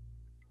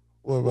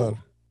 What about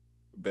her?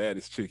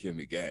 Baddest chick in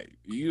the game.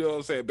 You know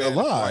what I'm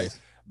saying?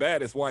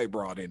 Baddest white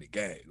broad in the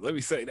game. Let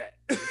me say that.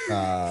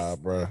 Nah,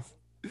 bro.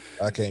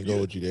 I can't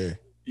go with you there.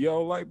 You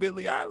don't like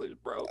Billie Eilish,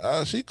 bro?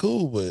 She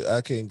cool, but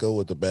I can't go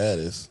with the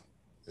baddest.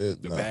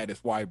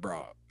 Baddest white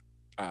broad.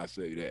 I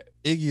say that.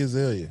 Iggy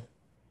Azalea.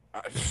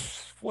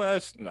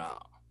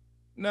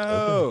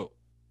 No.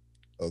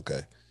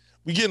 Okay.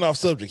 We getting off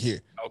subject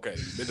here. Okay.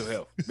 Mental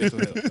health.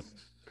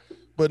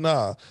 But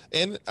nah.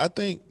 And I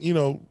think, you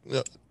know,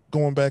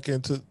 going back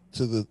into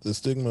the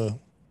stigma,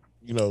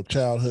 you know,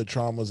 childhood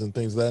traumas and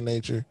things of that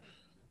nature,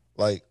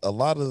 like a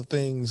lot of the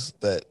things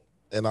that,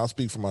 and I'll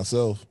speak for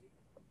myself,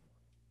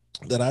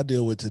 that I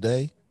deal with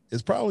today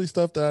is probably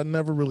stuff that I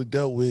never really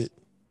dealt with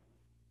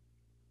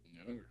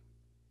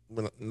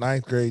when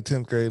 9th grade,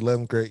 10th grade,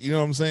 11th grade. You know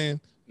what I'm saying?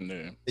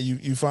 Yeah.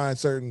 You find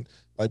certain,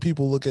 like,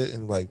 people look at it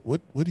and like,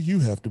 what do you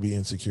have to be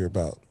insecure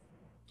about?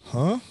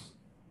 Huh?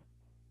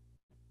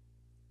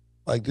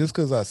 Like, just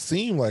because I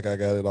seem like I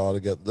got it all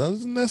together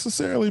doesn't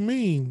necessarily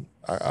mean,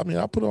 I mean,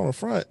 I put it on the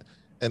front.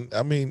 And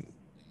I mean,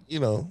 you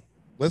know,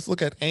 let's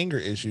look at anger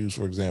issues,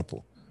 for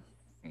example.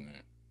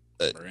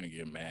 We're going to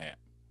get mad.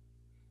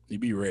 He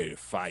be ready to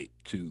fight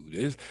too.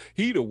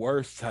 He the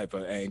worst type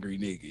of angry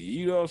nigga.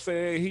 You know what I'm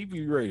saying? He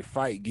be ready to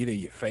fight, get in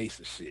your face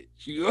and shit.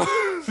 You know what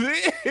I'm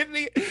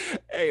saying?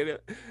 Hey,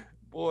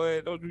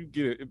 boy, don't you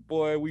get it?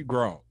 Boy, we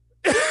grown.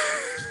 You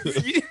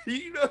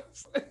know what I'm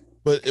saying?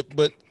 But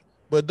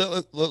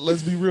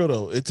let's be real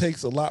though. It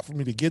takes a lot for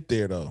me to get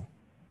there though.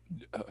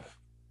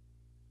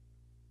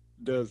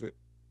 Does it?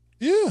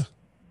 Yeah.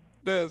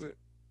 Does it?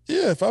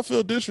 Yeah. If I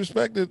feel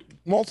disrespected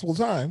multiple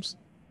times,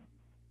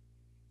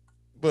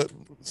 but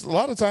a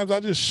lot of times I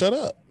just shut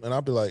up and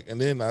I'll be like,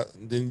 and then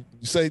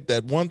you say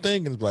that one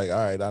thing and it's like, all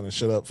right, I done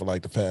shut up for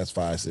like the past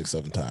 5, 6,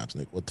 7 times,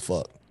 Nick. What the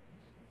fuck?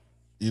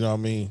 You know what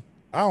I mean?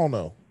 I don't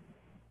know.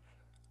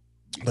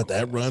 But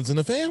that runs in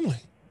the family.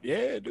 Yeah,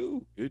 it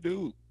do. It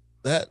do.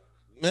 That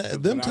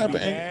man, them type of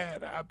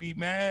mad. I be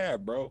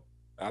mad, bro.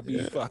 I be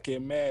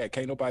fucking mad.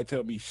 Can't nobody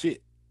tell me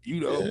shit.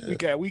 You know,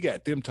 we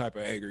got them type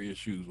of anger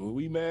issues. When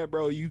we mad,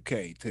 bro, you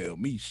can't tell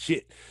me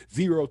shit.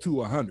 0 to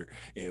 100,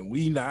 and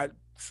we not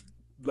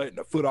letting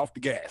the foot off the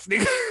gas,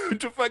 nigga. What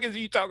the fuck is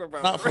you talking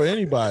about? Not for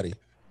anybody.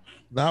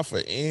 Not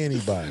for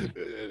anybody.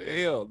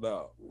 Hell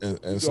no.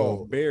 And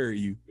so bury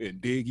you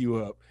and dig you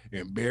up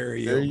and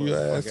bury your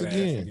ass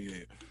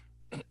again.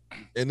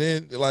 And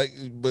then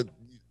but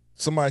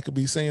somebody could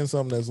be saying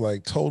something that's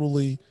like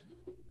totally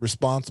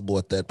responsible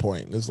at that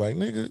point. And it's like,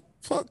 nigga,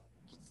 fuck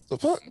the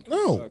fuck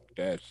no. Fuck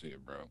that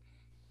shit, bro.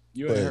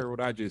 You ain't heard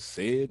what I just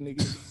said,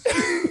 nigga.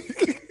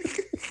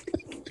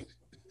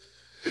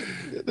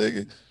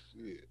 Nigga.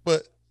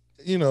 But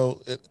you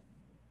know, it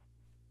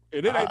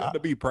ain't nothing to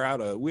be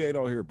proud of. We ain't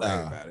on here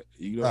bragging about it.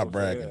 You know, not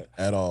bragging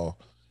at all.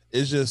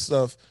 It's just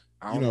stuff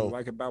I don't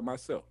like about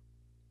myself.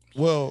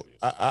 Well,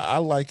 I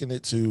liken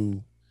it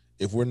to,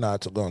 if we're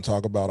not going to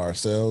talk about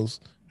ourselves,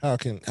 how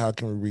can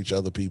we reach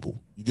other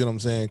people? You get what I'm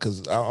saying?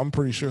 Because I'm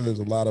pretty sure there's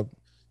a lot of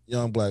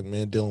young black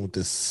men dealing with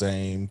this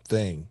same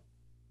thing,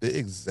 the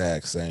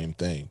exact same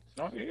thing.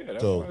 Oh yeah,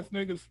 that's why this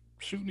niggas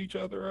shooting each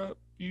other up.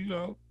 You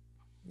know.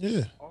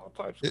 Yeah. All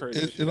types of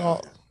crazy shit.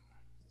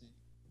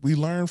 We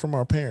learn from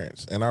our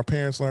parents, and our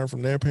parents learn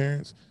from their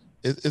parents.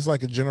 It's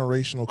like a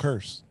generational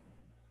curse.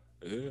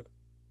 Yeah.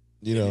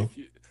 You know,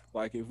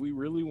 if we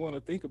really want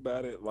to think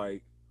about it,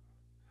 like,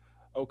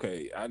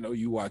 okay, I know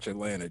you watch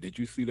Atlanta. Did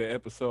you see the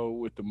episode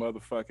with the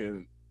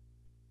motherfucking,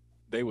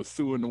 they was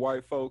suing the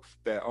white folks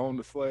that owned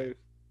the slaves?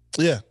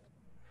 Yeah.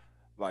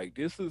 Like,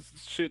 this is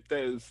shit that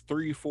is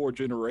 3-4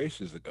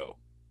 generations ago.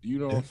 You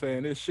know what I'm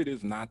saying? This shit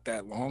is not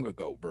that long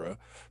ago, bro.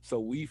 So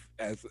we,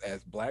 as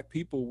black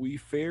people, we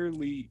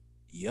fairly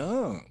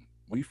young.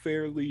 We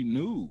fairly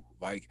new.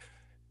 Like,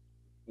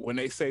 when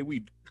they say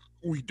we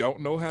don't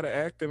know how to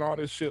act and all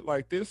this shit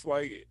like this,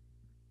 like,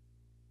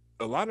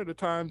 a lot of the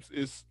times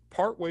it's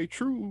partway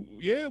true.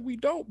 Yeah, we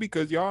don't,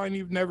 because y'all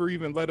ain't never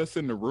even let us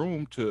in the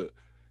room to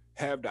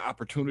have the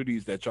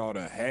opportunities that y'all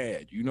done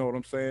had. You know what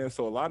I'm saying?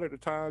 So a lot of the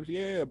times,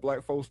 yeah,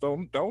 black folks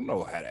don't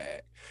know how to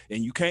act,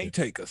 and you can't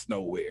take us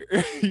nowhere.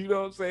 You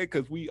know what I'm saying?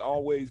 Because we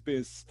always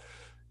been,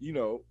 you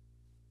know,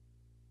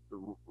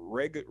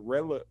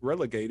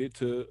 relegated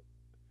to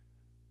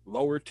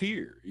lower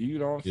tier. You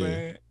know what I'm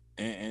saying?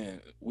 And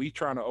we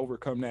trying to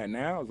overcome that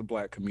now as a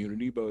black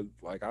community, but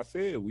like I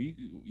said,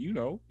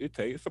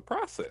 it's a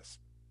process.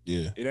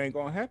 Yeah, it ain't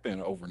gonna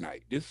happen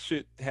overnight. This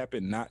shit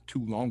happened not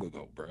too long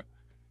ago, bro.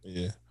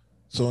 Yeah.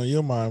 So in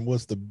your mind,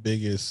 what's the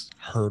biggest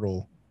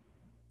hurdle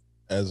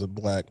as a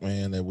black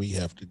man that we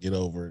have to get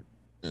over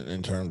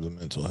in terms of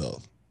mental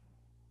health?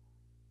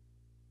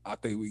 I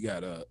think we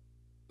gotta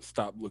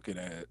stop looking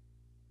at.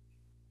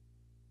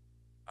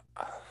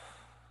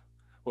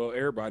 Well,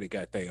 everybody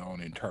got their own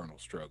internal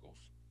struggles.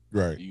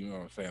 Right. You know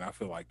what I'm saying? I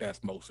feel like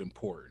that's most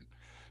important.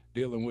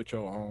 Dealing with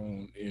your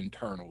own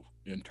internal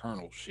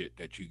shit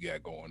that you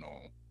got going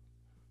on.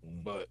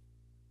 But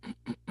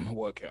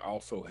what can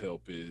also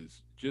help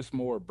is just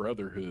more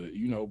brotherhood,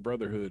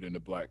 brotherhood in the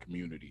black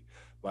community.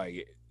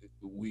 Like,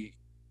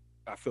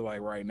 I feel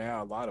like right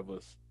now,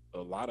 a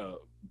lot of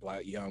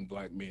young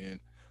black men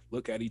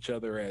look at each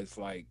other as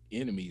like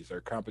enemies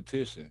or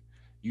competition.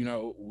 You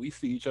know, we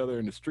see each other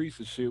in the streets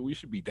and shit. We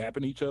should be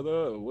dapping each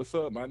other up. What's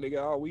up, my nigga?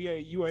 Oh,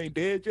 you ain't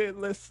dead yet.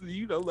 Let's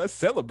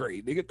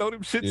celebrate, nigga. Throw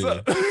them shits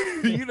up.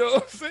 You know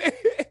what I'm saying?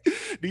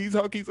 These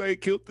honkies ain't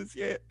killed us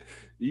yet.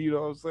 You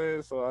know what I'm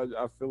saying? So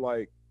I feel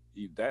like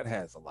that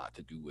has a lot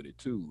to do with it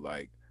too.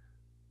 Like,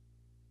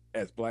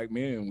 as black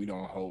men, we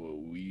don't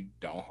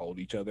hold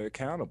each other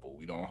accountable.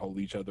 We don't hold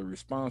each other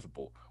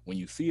responsible. When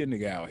you see a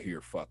nigga out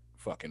here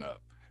fucking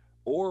up,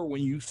 or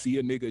when you see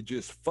a nigga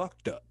just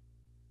fucked up,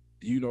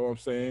 you know what I'm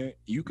saying?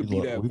 You could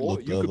be that boy.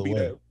 You could be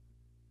that.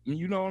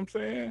 You know what I'm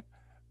saying?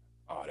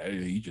 Oh,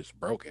 he just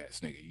broke ass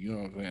nigga. You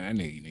know what I'm saying?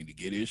 That nigga need to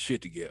get his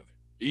shit together.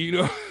 You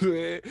know what I'm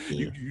saying?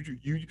 Yeah.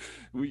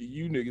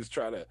 You niggas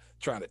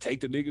trying to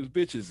take the niggas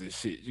bitches and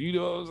shit. You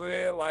know what I'm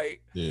saying?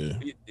 Like,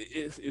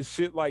 it's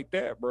shit like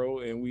that, bro.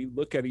 And we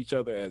look at each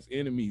other as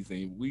enemies,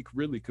 and we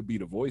really could be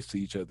the voice to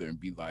each other and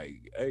be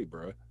like, hey,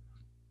 bro,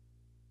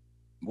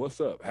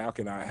 what's up? How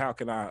can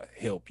I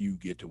help you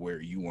get to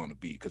where you want to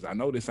be? Because I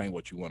know this ain't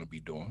what you want to be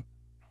doing.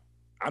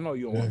 I know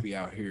you don't want to be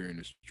out here in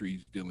the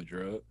streets dealing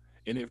drugs.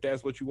 And if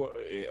that's what you want,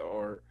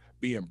 or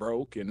being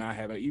broke and not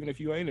having, even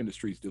if you ain't in the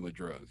streets dealing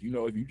drugs,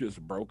 if you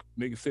just broke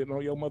nigga sitting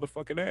on your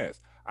motherfucking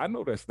ass, I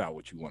know that's not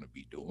what you want to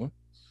be doing.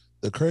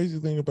 The crazy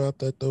thing about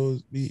that though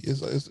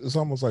is it's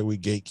almost like we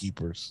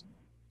gatekeepers.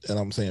 and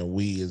I'm saying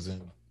we is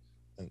in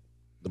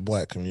the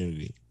black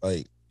community.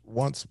 Like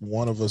once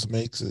one of us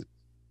makes it,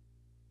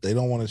 they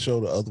don't want to show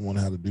the other one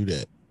how to do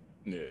that.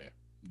 Yeah,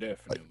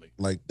 definitely.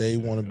 Like they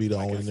want to be the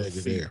only it's a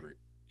nigga there. secret.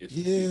 It's a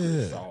secret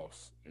Yeah.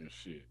 sauce and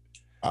shit.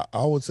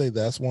 I would say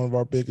that's one of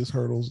our biggest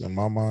hurdles in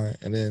my mind.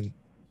 And then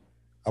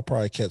I'll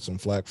probably catch some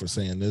flack for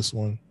saying this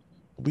one.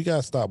 We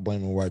gotta stop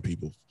blaming white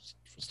people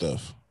for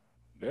stuff.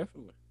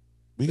 Definitely.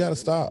 We gotta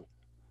stop.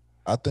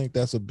 I think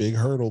that's a big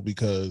hurdle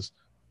because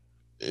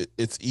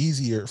it's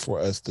easier for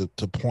us to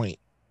point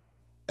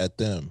at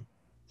them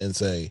and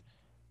say,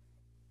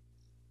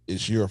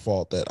 it's your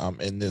fault that I'm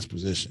in this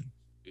position.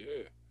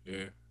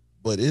 Yeah.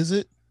 But is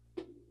it?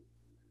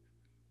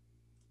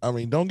 I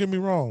mean, don't get me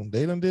wrong.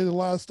 They done did a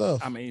lot of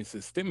stuff. I mean,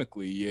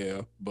 systemically,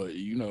 yeah, but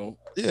you know,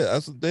 yeah,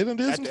 they done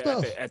did some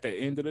stuff. At the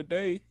end of the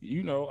day,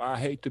 you know, I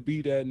hate to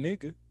be that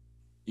nigga.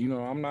 You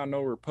know, I'm not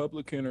no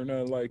Republican or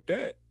nothing like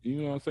that. You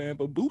know what I'm saying?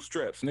 But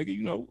bootstraps, nigga,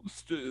 you know,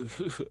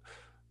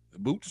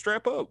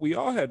 bootstrap up. We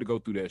all had to go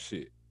through that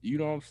shit. You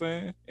know what I'm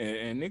saying?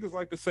 And niggas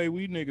like to say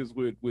we niggas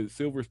with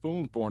silver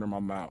spoons born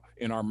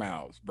in our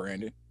mouths,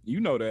 Brandon.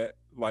 You know that.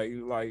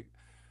 Like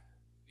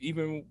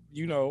even,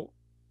 you know,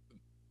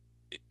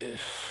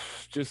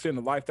 just in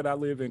the life that I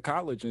live in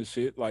college and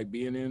shit, like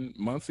being in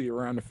Muncie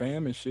around the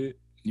fam and shit,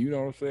 you know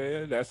what I'm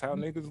saying? That's how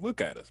niggas look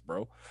at us,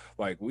 bro.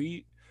 Like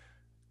we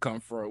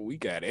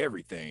got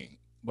everything,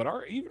 but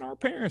even our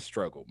parents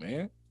struggle,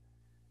 man.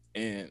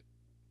 And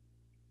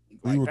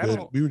we were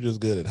good. We were just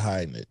good at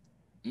hiding it.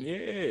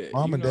 Yeah.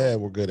 Mom and dad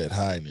were good at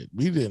hiding it.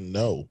 We didn't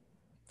know.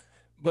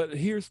 But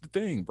here's the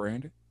thing,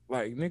 Brandon.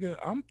 Like, nigga,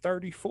 I'm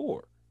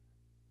 34.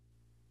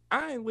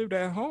 I ain't lived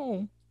at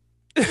home.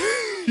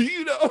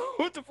 You know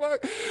what the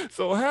fuck?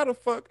 So how the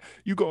fuck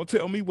you gonna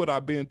tell me what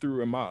I've been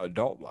through in my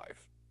adult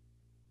life?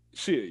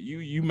 Shit,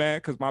 you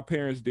mad because my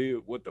parents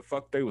did what the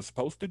fuck they was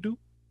supposed to do?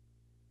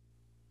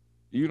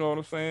 You know what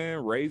I'm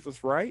saying? Raise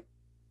us right.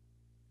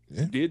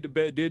 Yeah. Did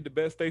the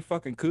best they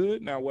fucking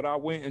could. Now, what I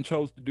went and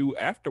chose to do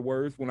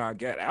afterwards when I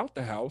got out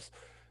the house,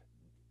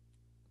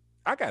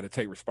 I got to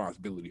take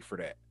responsibility for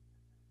that.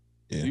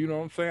 Yeah. You know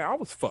what I'm saying? I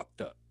was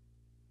fucked up.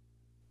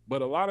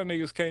 But a lot of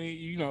niggas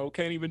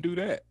can't even do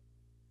that.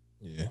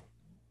 Yeah.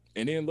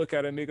 And then look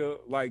at a nigga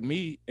like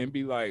me and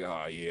be like,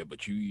 oh yeah,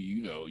 but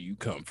you know, you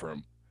come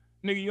from,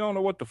 nigga, you don't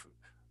know what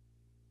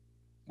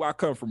well, I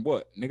come from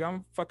what? Nigga,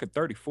 I'm fucking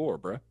 34,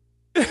 bro.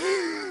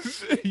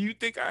 You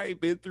think I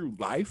ain't been through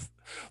life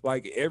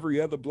like every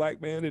other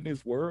black man in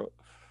this world?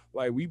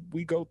 Like we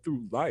go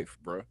through life,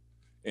 bro,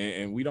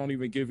 and we don't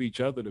even give each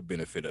other the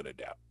benefit of the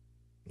doubt.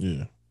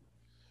 Yeah.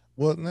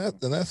 Well, and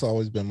that's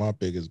always been my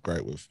biggest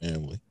gripe with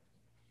family.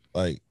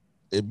 Like,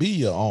 it be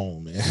your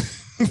own, man.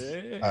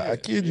 Yeah, I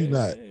kid you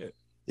not.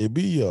 It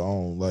be your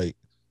own. Like,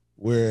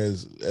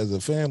 whereas as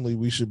a family,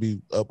 we should be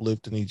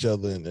uplifting each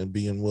other and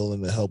being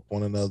willing to help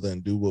one another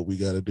and do what we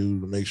got to do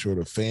to make sure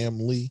the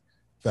family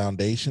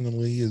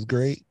foundationally is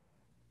great.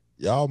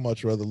 Y'all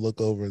much rather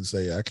look over and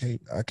say, I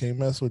can't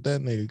mess with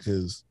that nigga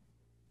because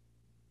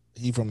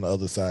he from the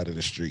other side of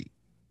the street.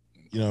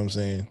 You know what I'm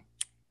saying?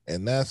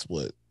 And that's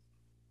what,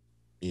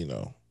 you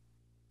know,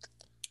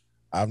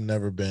 I've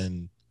never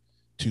been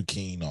too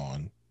keen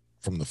on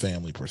from the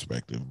family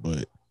perspective,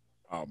 but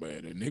oh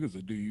man, the niggas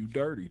will do you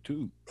dirty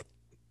too.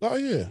 Oh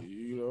yeah,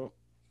 you know.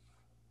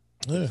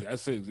 Yeah,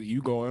 that's it.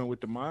 You go in with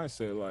the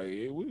mindset like,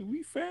 hey,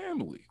 we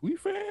family,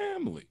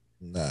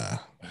 Nah,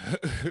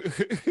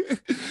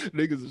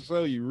 niggas will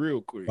show you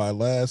real quick. By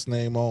last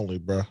name only,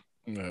 bro.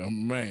 Oh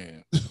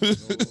man,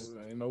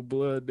 ain't no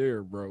blood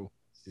there, bro.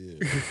 Yeah,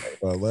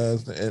 by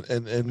last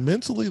and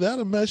mentally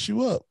that'll mess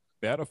you up.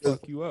 That'll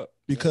fuck you up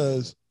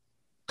because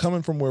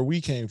coming from where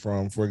we came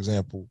from, for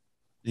example,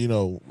 you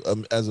know,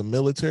 as a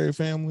military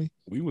family,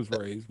 we was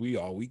raised, we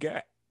all we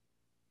got.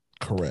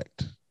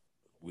 Correct.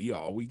 We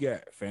all we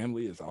got.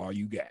 Family is all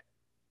you got.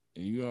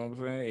 And you know what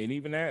I'm saying? And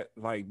even that,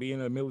 like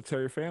being a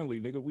military family,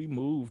 nigga, we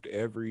moved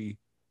every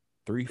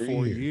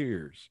 3-4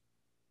 years.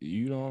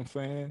 You know what I'm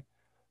saying?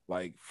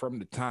 Like from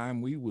the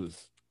time we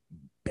was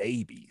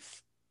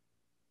babies.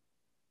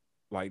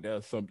 Like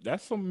that's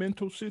some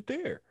mental shit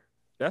there.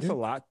 That's a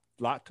lot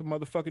to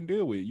motherfucking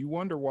deal with. You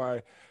wonder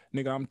why,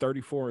 nigga, I'm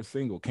 34 and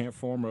single, can't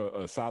form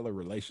a solid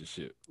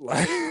relationship.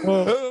 Like,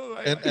 well,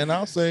 and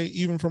I'll say,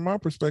 even from my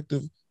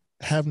perspective,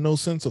 have no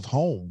sense of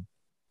home.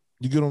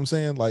 You get what I'm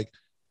saying? Like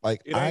I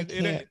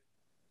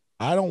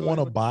don't want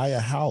to buy a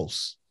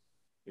house.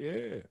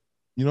 Yeah.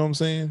 You know what I'm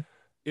saying?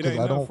 It ain't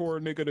enough for a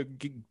nigga to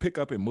pick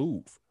up and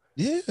move.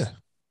 Yeah.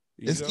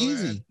 It's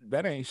easy.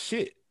 That ain't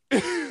shit.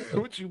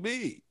 What you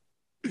mean?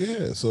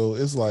 Yeah. So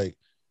it's like,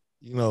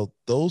 you know,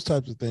 those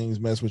types of things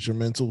mess with your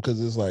mental because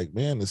it's like,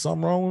 man, there's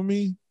something wrong with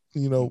me.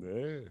 You know,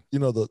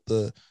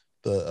 the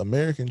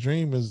American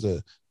dream is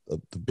the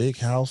big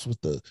house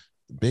with the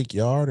big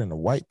yard and the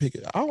white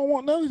picket. I don't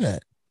want none of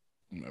that.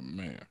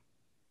 Man.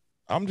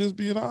 I'm just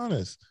being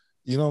honest.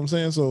 You know what I'm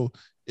saying? So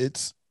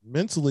it's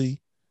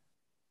mentally,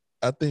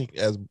 I think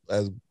as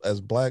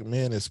black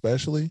men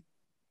especially,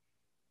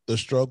 the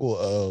struggle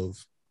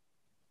of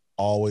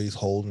always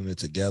holding it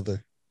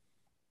together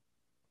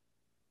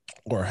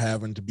or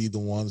having to be the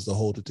ones to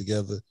hold it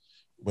together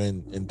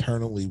when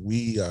internally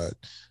we are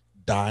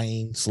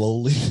dying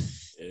slowly.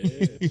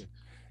 Yeah.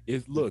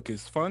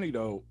 It's funny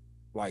though,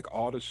 like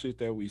all the shit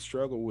that we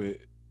struggle with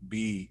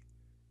be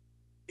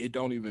it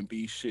don't even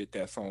be shit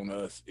that's on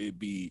us. It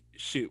be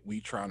shit we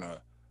trying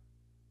to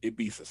it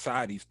be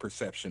society's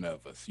perception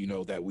of us,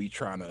 that we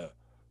trying to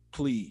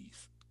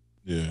please.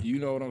 Yeah. You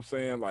know what I'm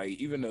saying? Like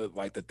even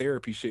the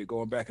therapy shit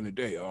going back in the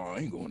day. Oh, I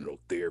ain't going to no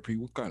therapy.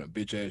 What kind of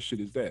bitch ass shit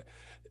is that?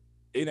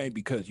 It ain't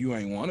because you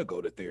ain't want to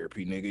go to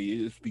therapy,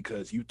 nigga. It's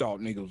because you thought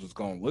niggas was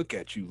gonna look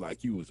at you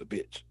like you was a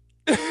bitch.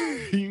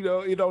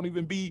 It don't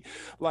even be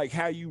like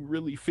how you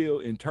really feel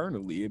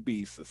internally. It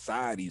be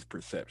society's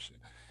perception.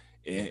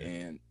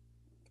 And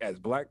as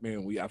black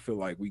men, I feel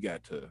like we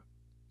got to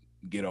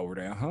get over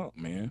that hump,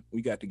 man.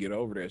 We got to get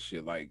over that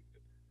shit. Like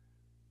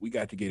we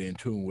got to get in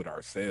tune with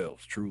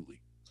ourselves,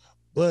 truly.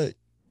 But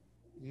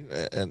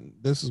and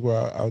this is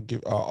where I'll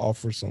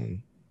offer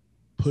some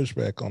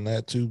pushback on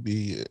that too.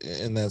 Be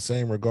in that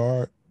same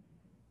regard,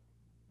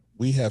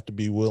 we have to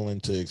be willing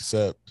to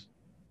accept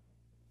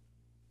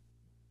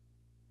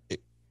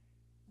it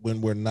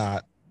when we're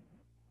not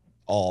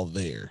all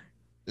there,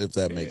 if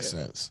that makes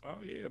sense. Oh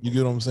yeah, you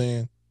get what I'm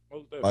saying?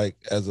 Like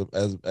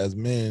as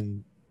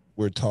men,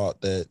 we're taught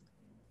that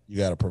you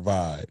got to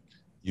provide,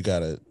 you got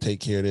to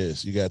take care of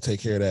this, you got to take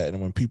care of that,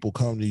 and when people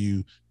come to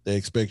you, they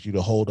expect you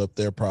to hold up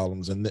their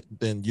problems and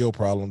then your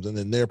problems and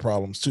then their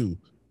problems too.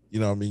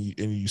 You know what I mean?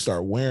 And you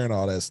start wearing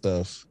all that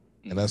stuff,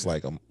 and that's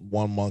like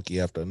one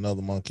monkey after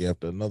another monkey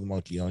after another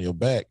monkey on your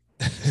back.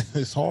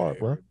 It's hard,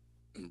 bro.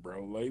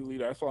 Bro, lately,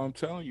 that's what I'm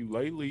telling you.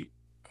 Lately,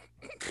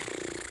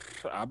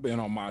 I've been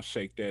on my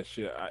shake that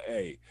shit.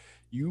 Hey,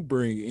 you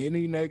bring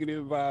any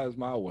negative vibes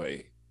my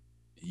way,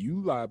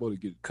 you liable to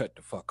get cut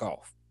the fuck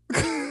off.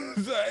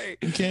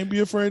 You can't be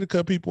afraid to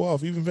cut people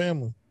off, even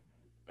family.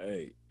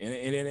 Hey,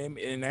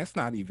 and that's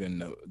not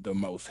even the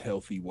most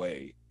healthy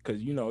way,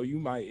 because you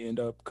might end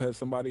up cut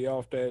somebody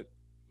off that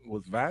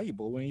was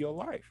valuable in your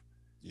life.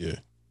 Yeah,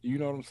 you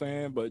know what I'm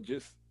saying. But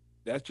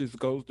that just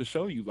goes to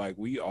show you, like,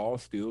 we all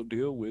still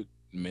deal with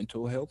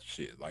mental health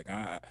shit. Like,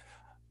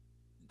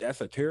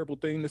 that's a terrible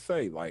thing to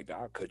say. Like,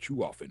 I'll cut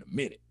you off in a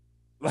minute.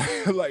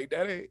 Like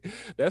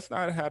that's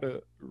not how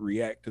to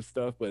react to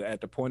stuff. But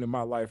at the point in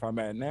my life I'm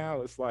at now,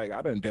 it's like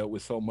I done dealt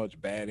with so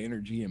much bad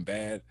energy and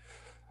bad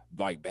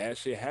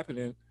shit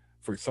happening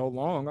for so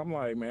long. I'm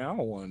like, man, I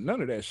don't want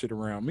none of that shit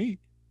around me.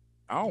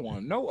 I don't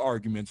want no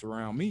arguments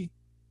around me.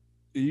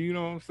 You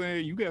know what I'm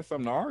saying? You got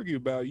something to argue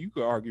about, you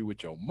could argue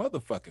with your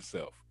motherfucking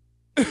self.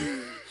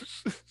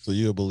 So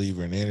you're a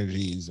believer in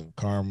energies and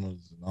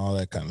karmas and all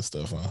that kind of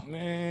stuff, huh?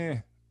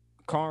 Man,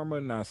 karma,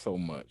 not so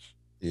much.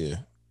 Yeah.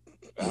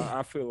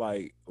 I feel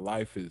like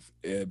life is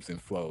ebbs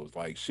and flows.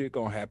 Like, shit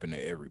gonna happen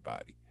to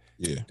everybody.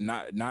 Yeah.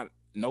 Not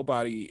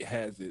nobody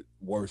has it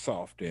worse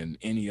off than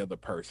any other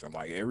person.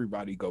 Like,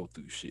 everybody go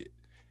through shit.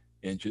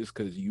 And just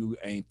because you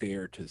ain't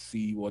there to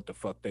see what the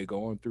fuck they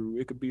going through,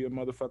 it could be a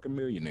motherfucking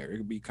millionaire. It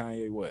could be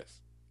Kanye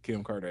West,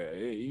 Kim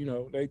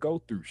Kardashian. They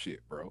go through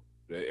shit, bro.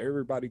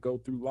 Everybody go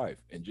through life.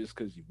 And just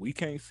because we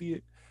can't see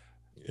it,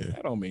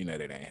 that don't mean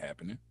that it ain't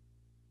happening.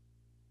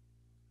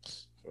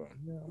 So,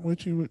 yeah, I'm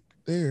with you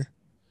there.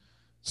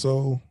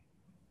 So,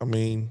 I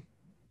mean,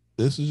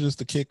 this is just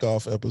the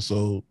kickoff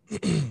episode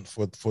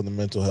for the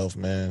mental health,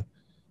 man.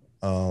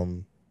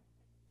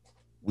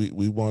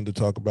 We wanted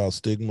to talk about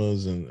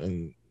stigmas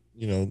and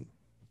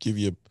give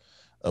you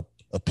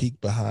a peek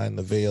behind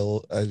the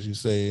veil, as you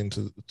say,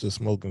 into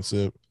Smoke and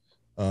Sip.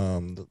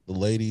 The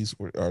ladies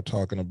are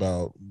talking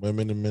about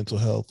women and mental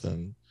health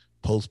and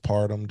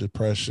postpartum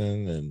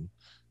depression and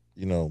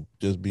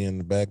just being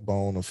the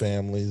backbone of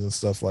families and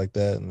stuff like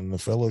that. And then the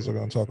fellas are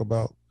going to talk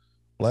about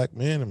Black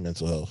men and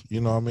mental health, you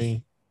know what I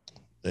mean?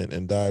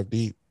 And dive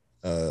deep.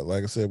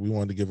 Like I said, we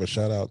wanted to give a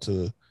shout out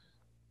to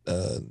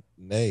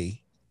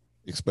Nay,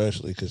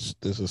 especially because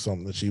this is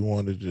something that she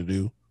wanted to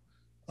do.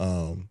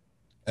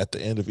 At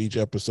the end of each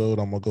episode,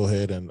 I'm going to go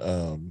ahead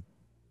and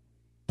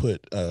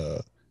put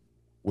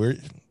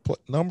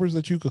numbers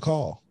that you could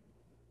call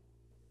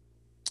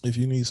if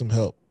you need some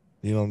help.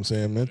 You know what I'm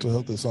saying? Mental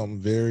health is something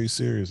very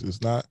serious.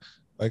 It's not,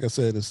 like I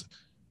said,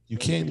 you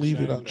can't leave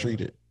it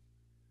untreated.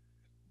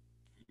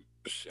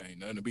 Ain't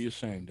nothing to be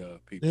ashamed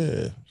of, people.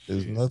 Yeah,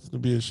 there's nothing to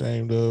be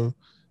ashamed of.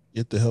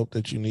 Get the help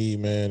that you need,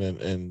 man,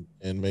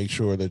 and make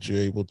sure that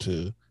you're able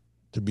to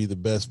be the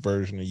best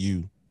version of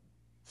you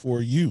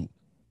for you.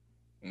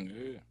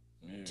 Yeah.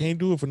 Can't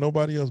do it for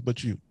nobody else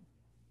but you.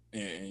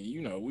 And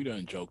we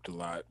done joked a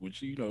lot,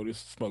 which this is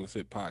Smoke and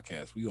Sip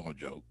podcast. We gonna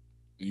joke,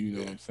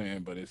 what I'm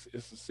saying, but it's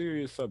a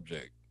serious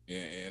subject,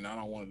 and I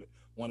don't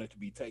want it to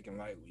be taken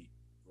lightly,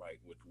 like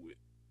with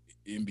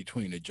in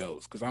between the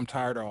jokes, because I'm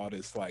tired of all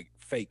this like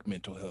fake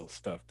mental health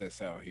stuff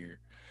that's out here.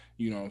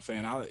 You know what I'm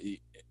saying? I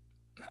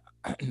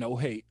no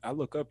hate. I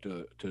look up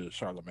to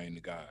Charlemagne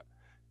the God.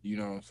 You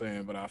know what I'm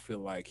saying? But I feel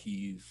like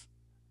it's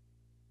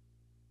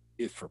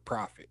for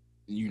profit.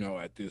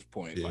 At this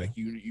point, like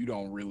you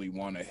don't really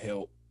want to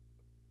help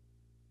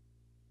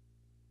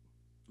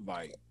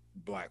like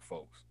Black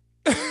folks.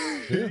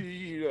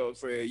 You know what I'm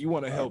saying? You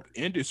want to help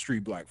industry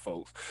black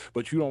folks,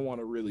 but you don't want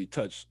to really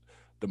touch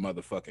the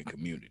motherfucking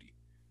community.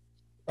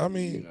 I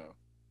mean, You know?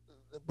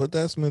 but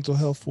that's mental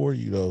health for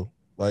you though.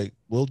 Like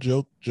we'll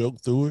joke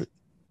through it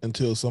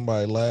until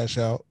somebody lash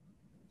out,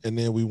 and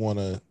then we want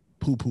to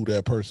poo-poo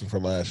that person for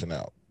lashing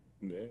out.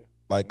 Yeah.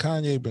 Like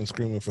Kanye been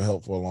screaming for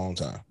help for a long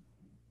time,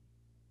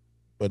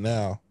 but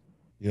now,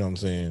 you know what I'm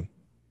saying,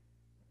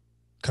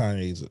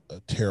 Kanye's a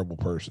terrible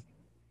person.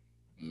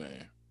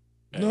 Man.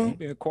 No. He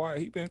been quiet.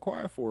 He been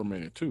quiet for a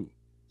minute too.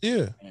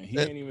 Yeah, And he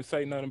ain't even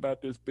say nothing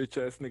about this bitch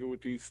ass nigga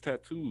with these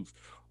tattoos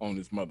on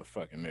his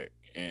motherfucking neck.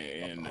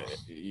 And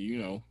you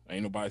know,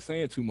 ain't nobody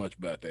saying too much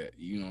about that.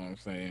 You know what I'm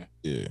saying?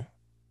 yeah.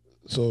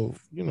 So,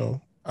 you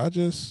know, I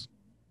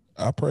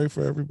pray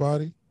for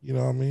everybody, you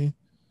know what I mean?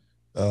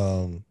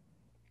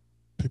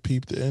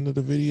 Peep the end of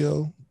the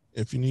video.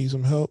 If you need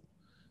some help,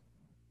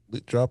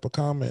 drop a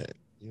comment.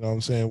 You know what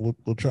I'm saying?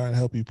 We'll try and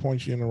help you,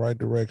 point you in the right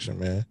direction,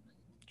 man.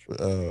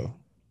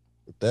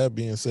 With that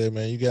being said,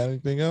 man, you got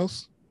anything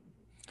else?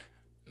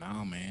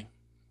 Nah, man.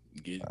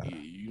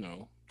 You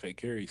know, take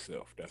care of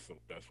yourself. That's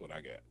what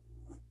I got.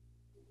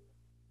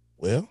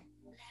 Well,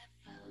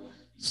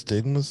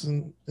 stigmas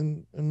and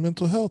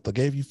mental health. I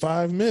gave you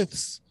 5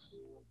 myths.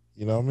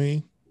 You know what I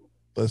mean?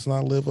 Let's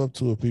not live up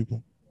to it,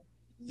 people.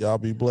 Y'all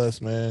be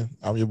blessed, man.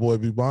 I'm your boy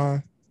B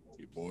Bond.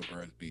 Your boy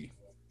Brad B.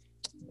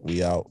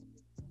 We out.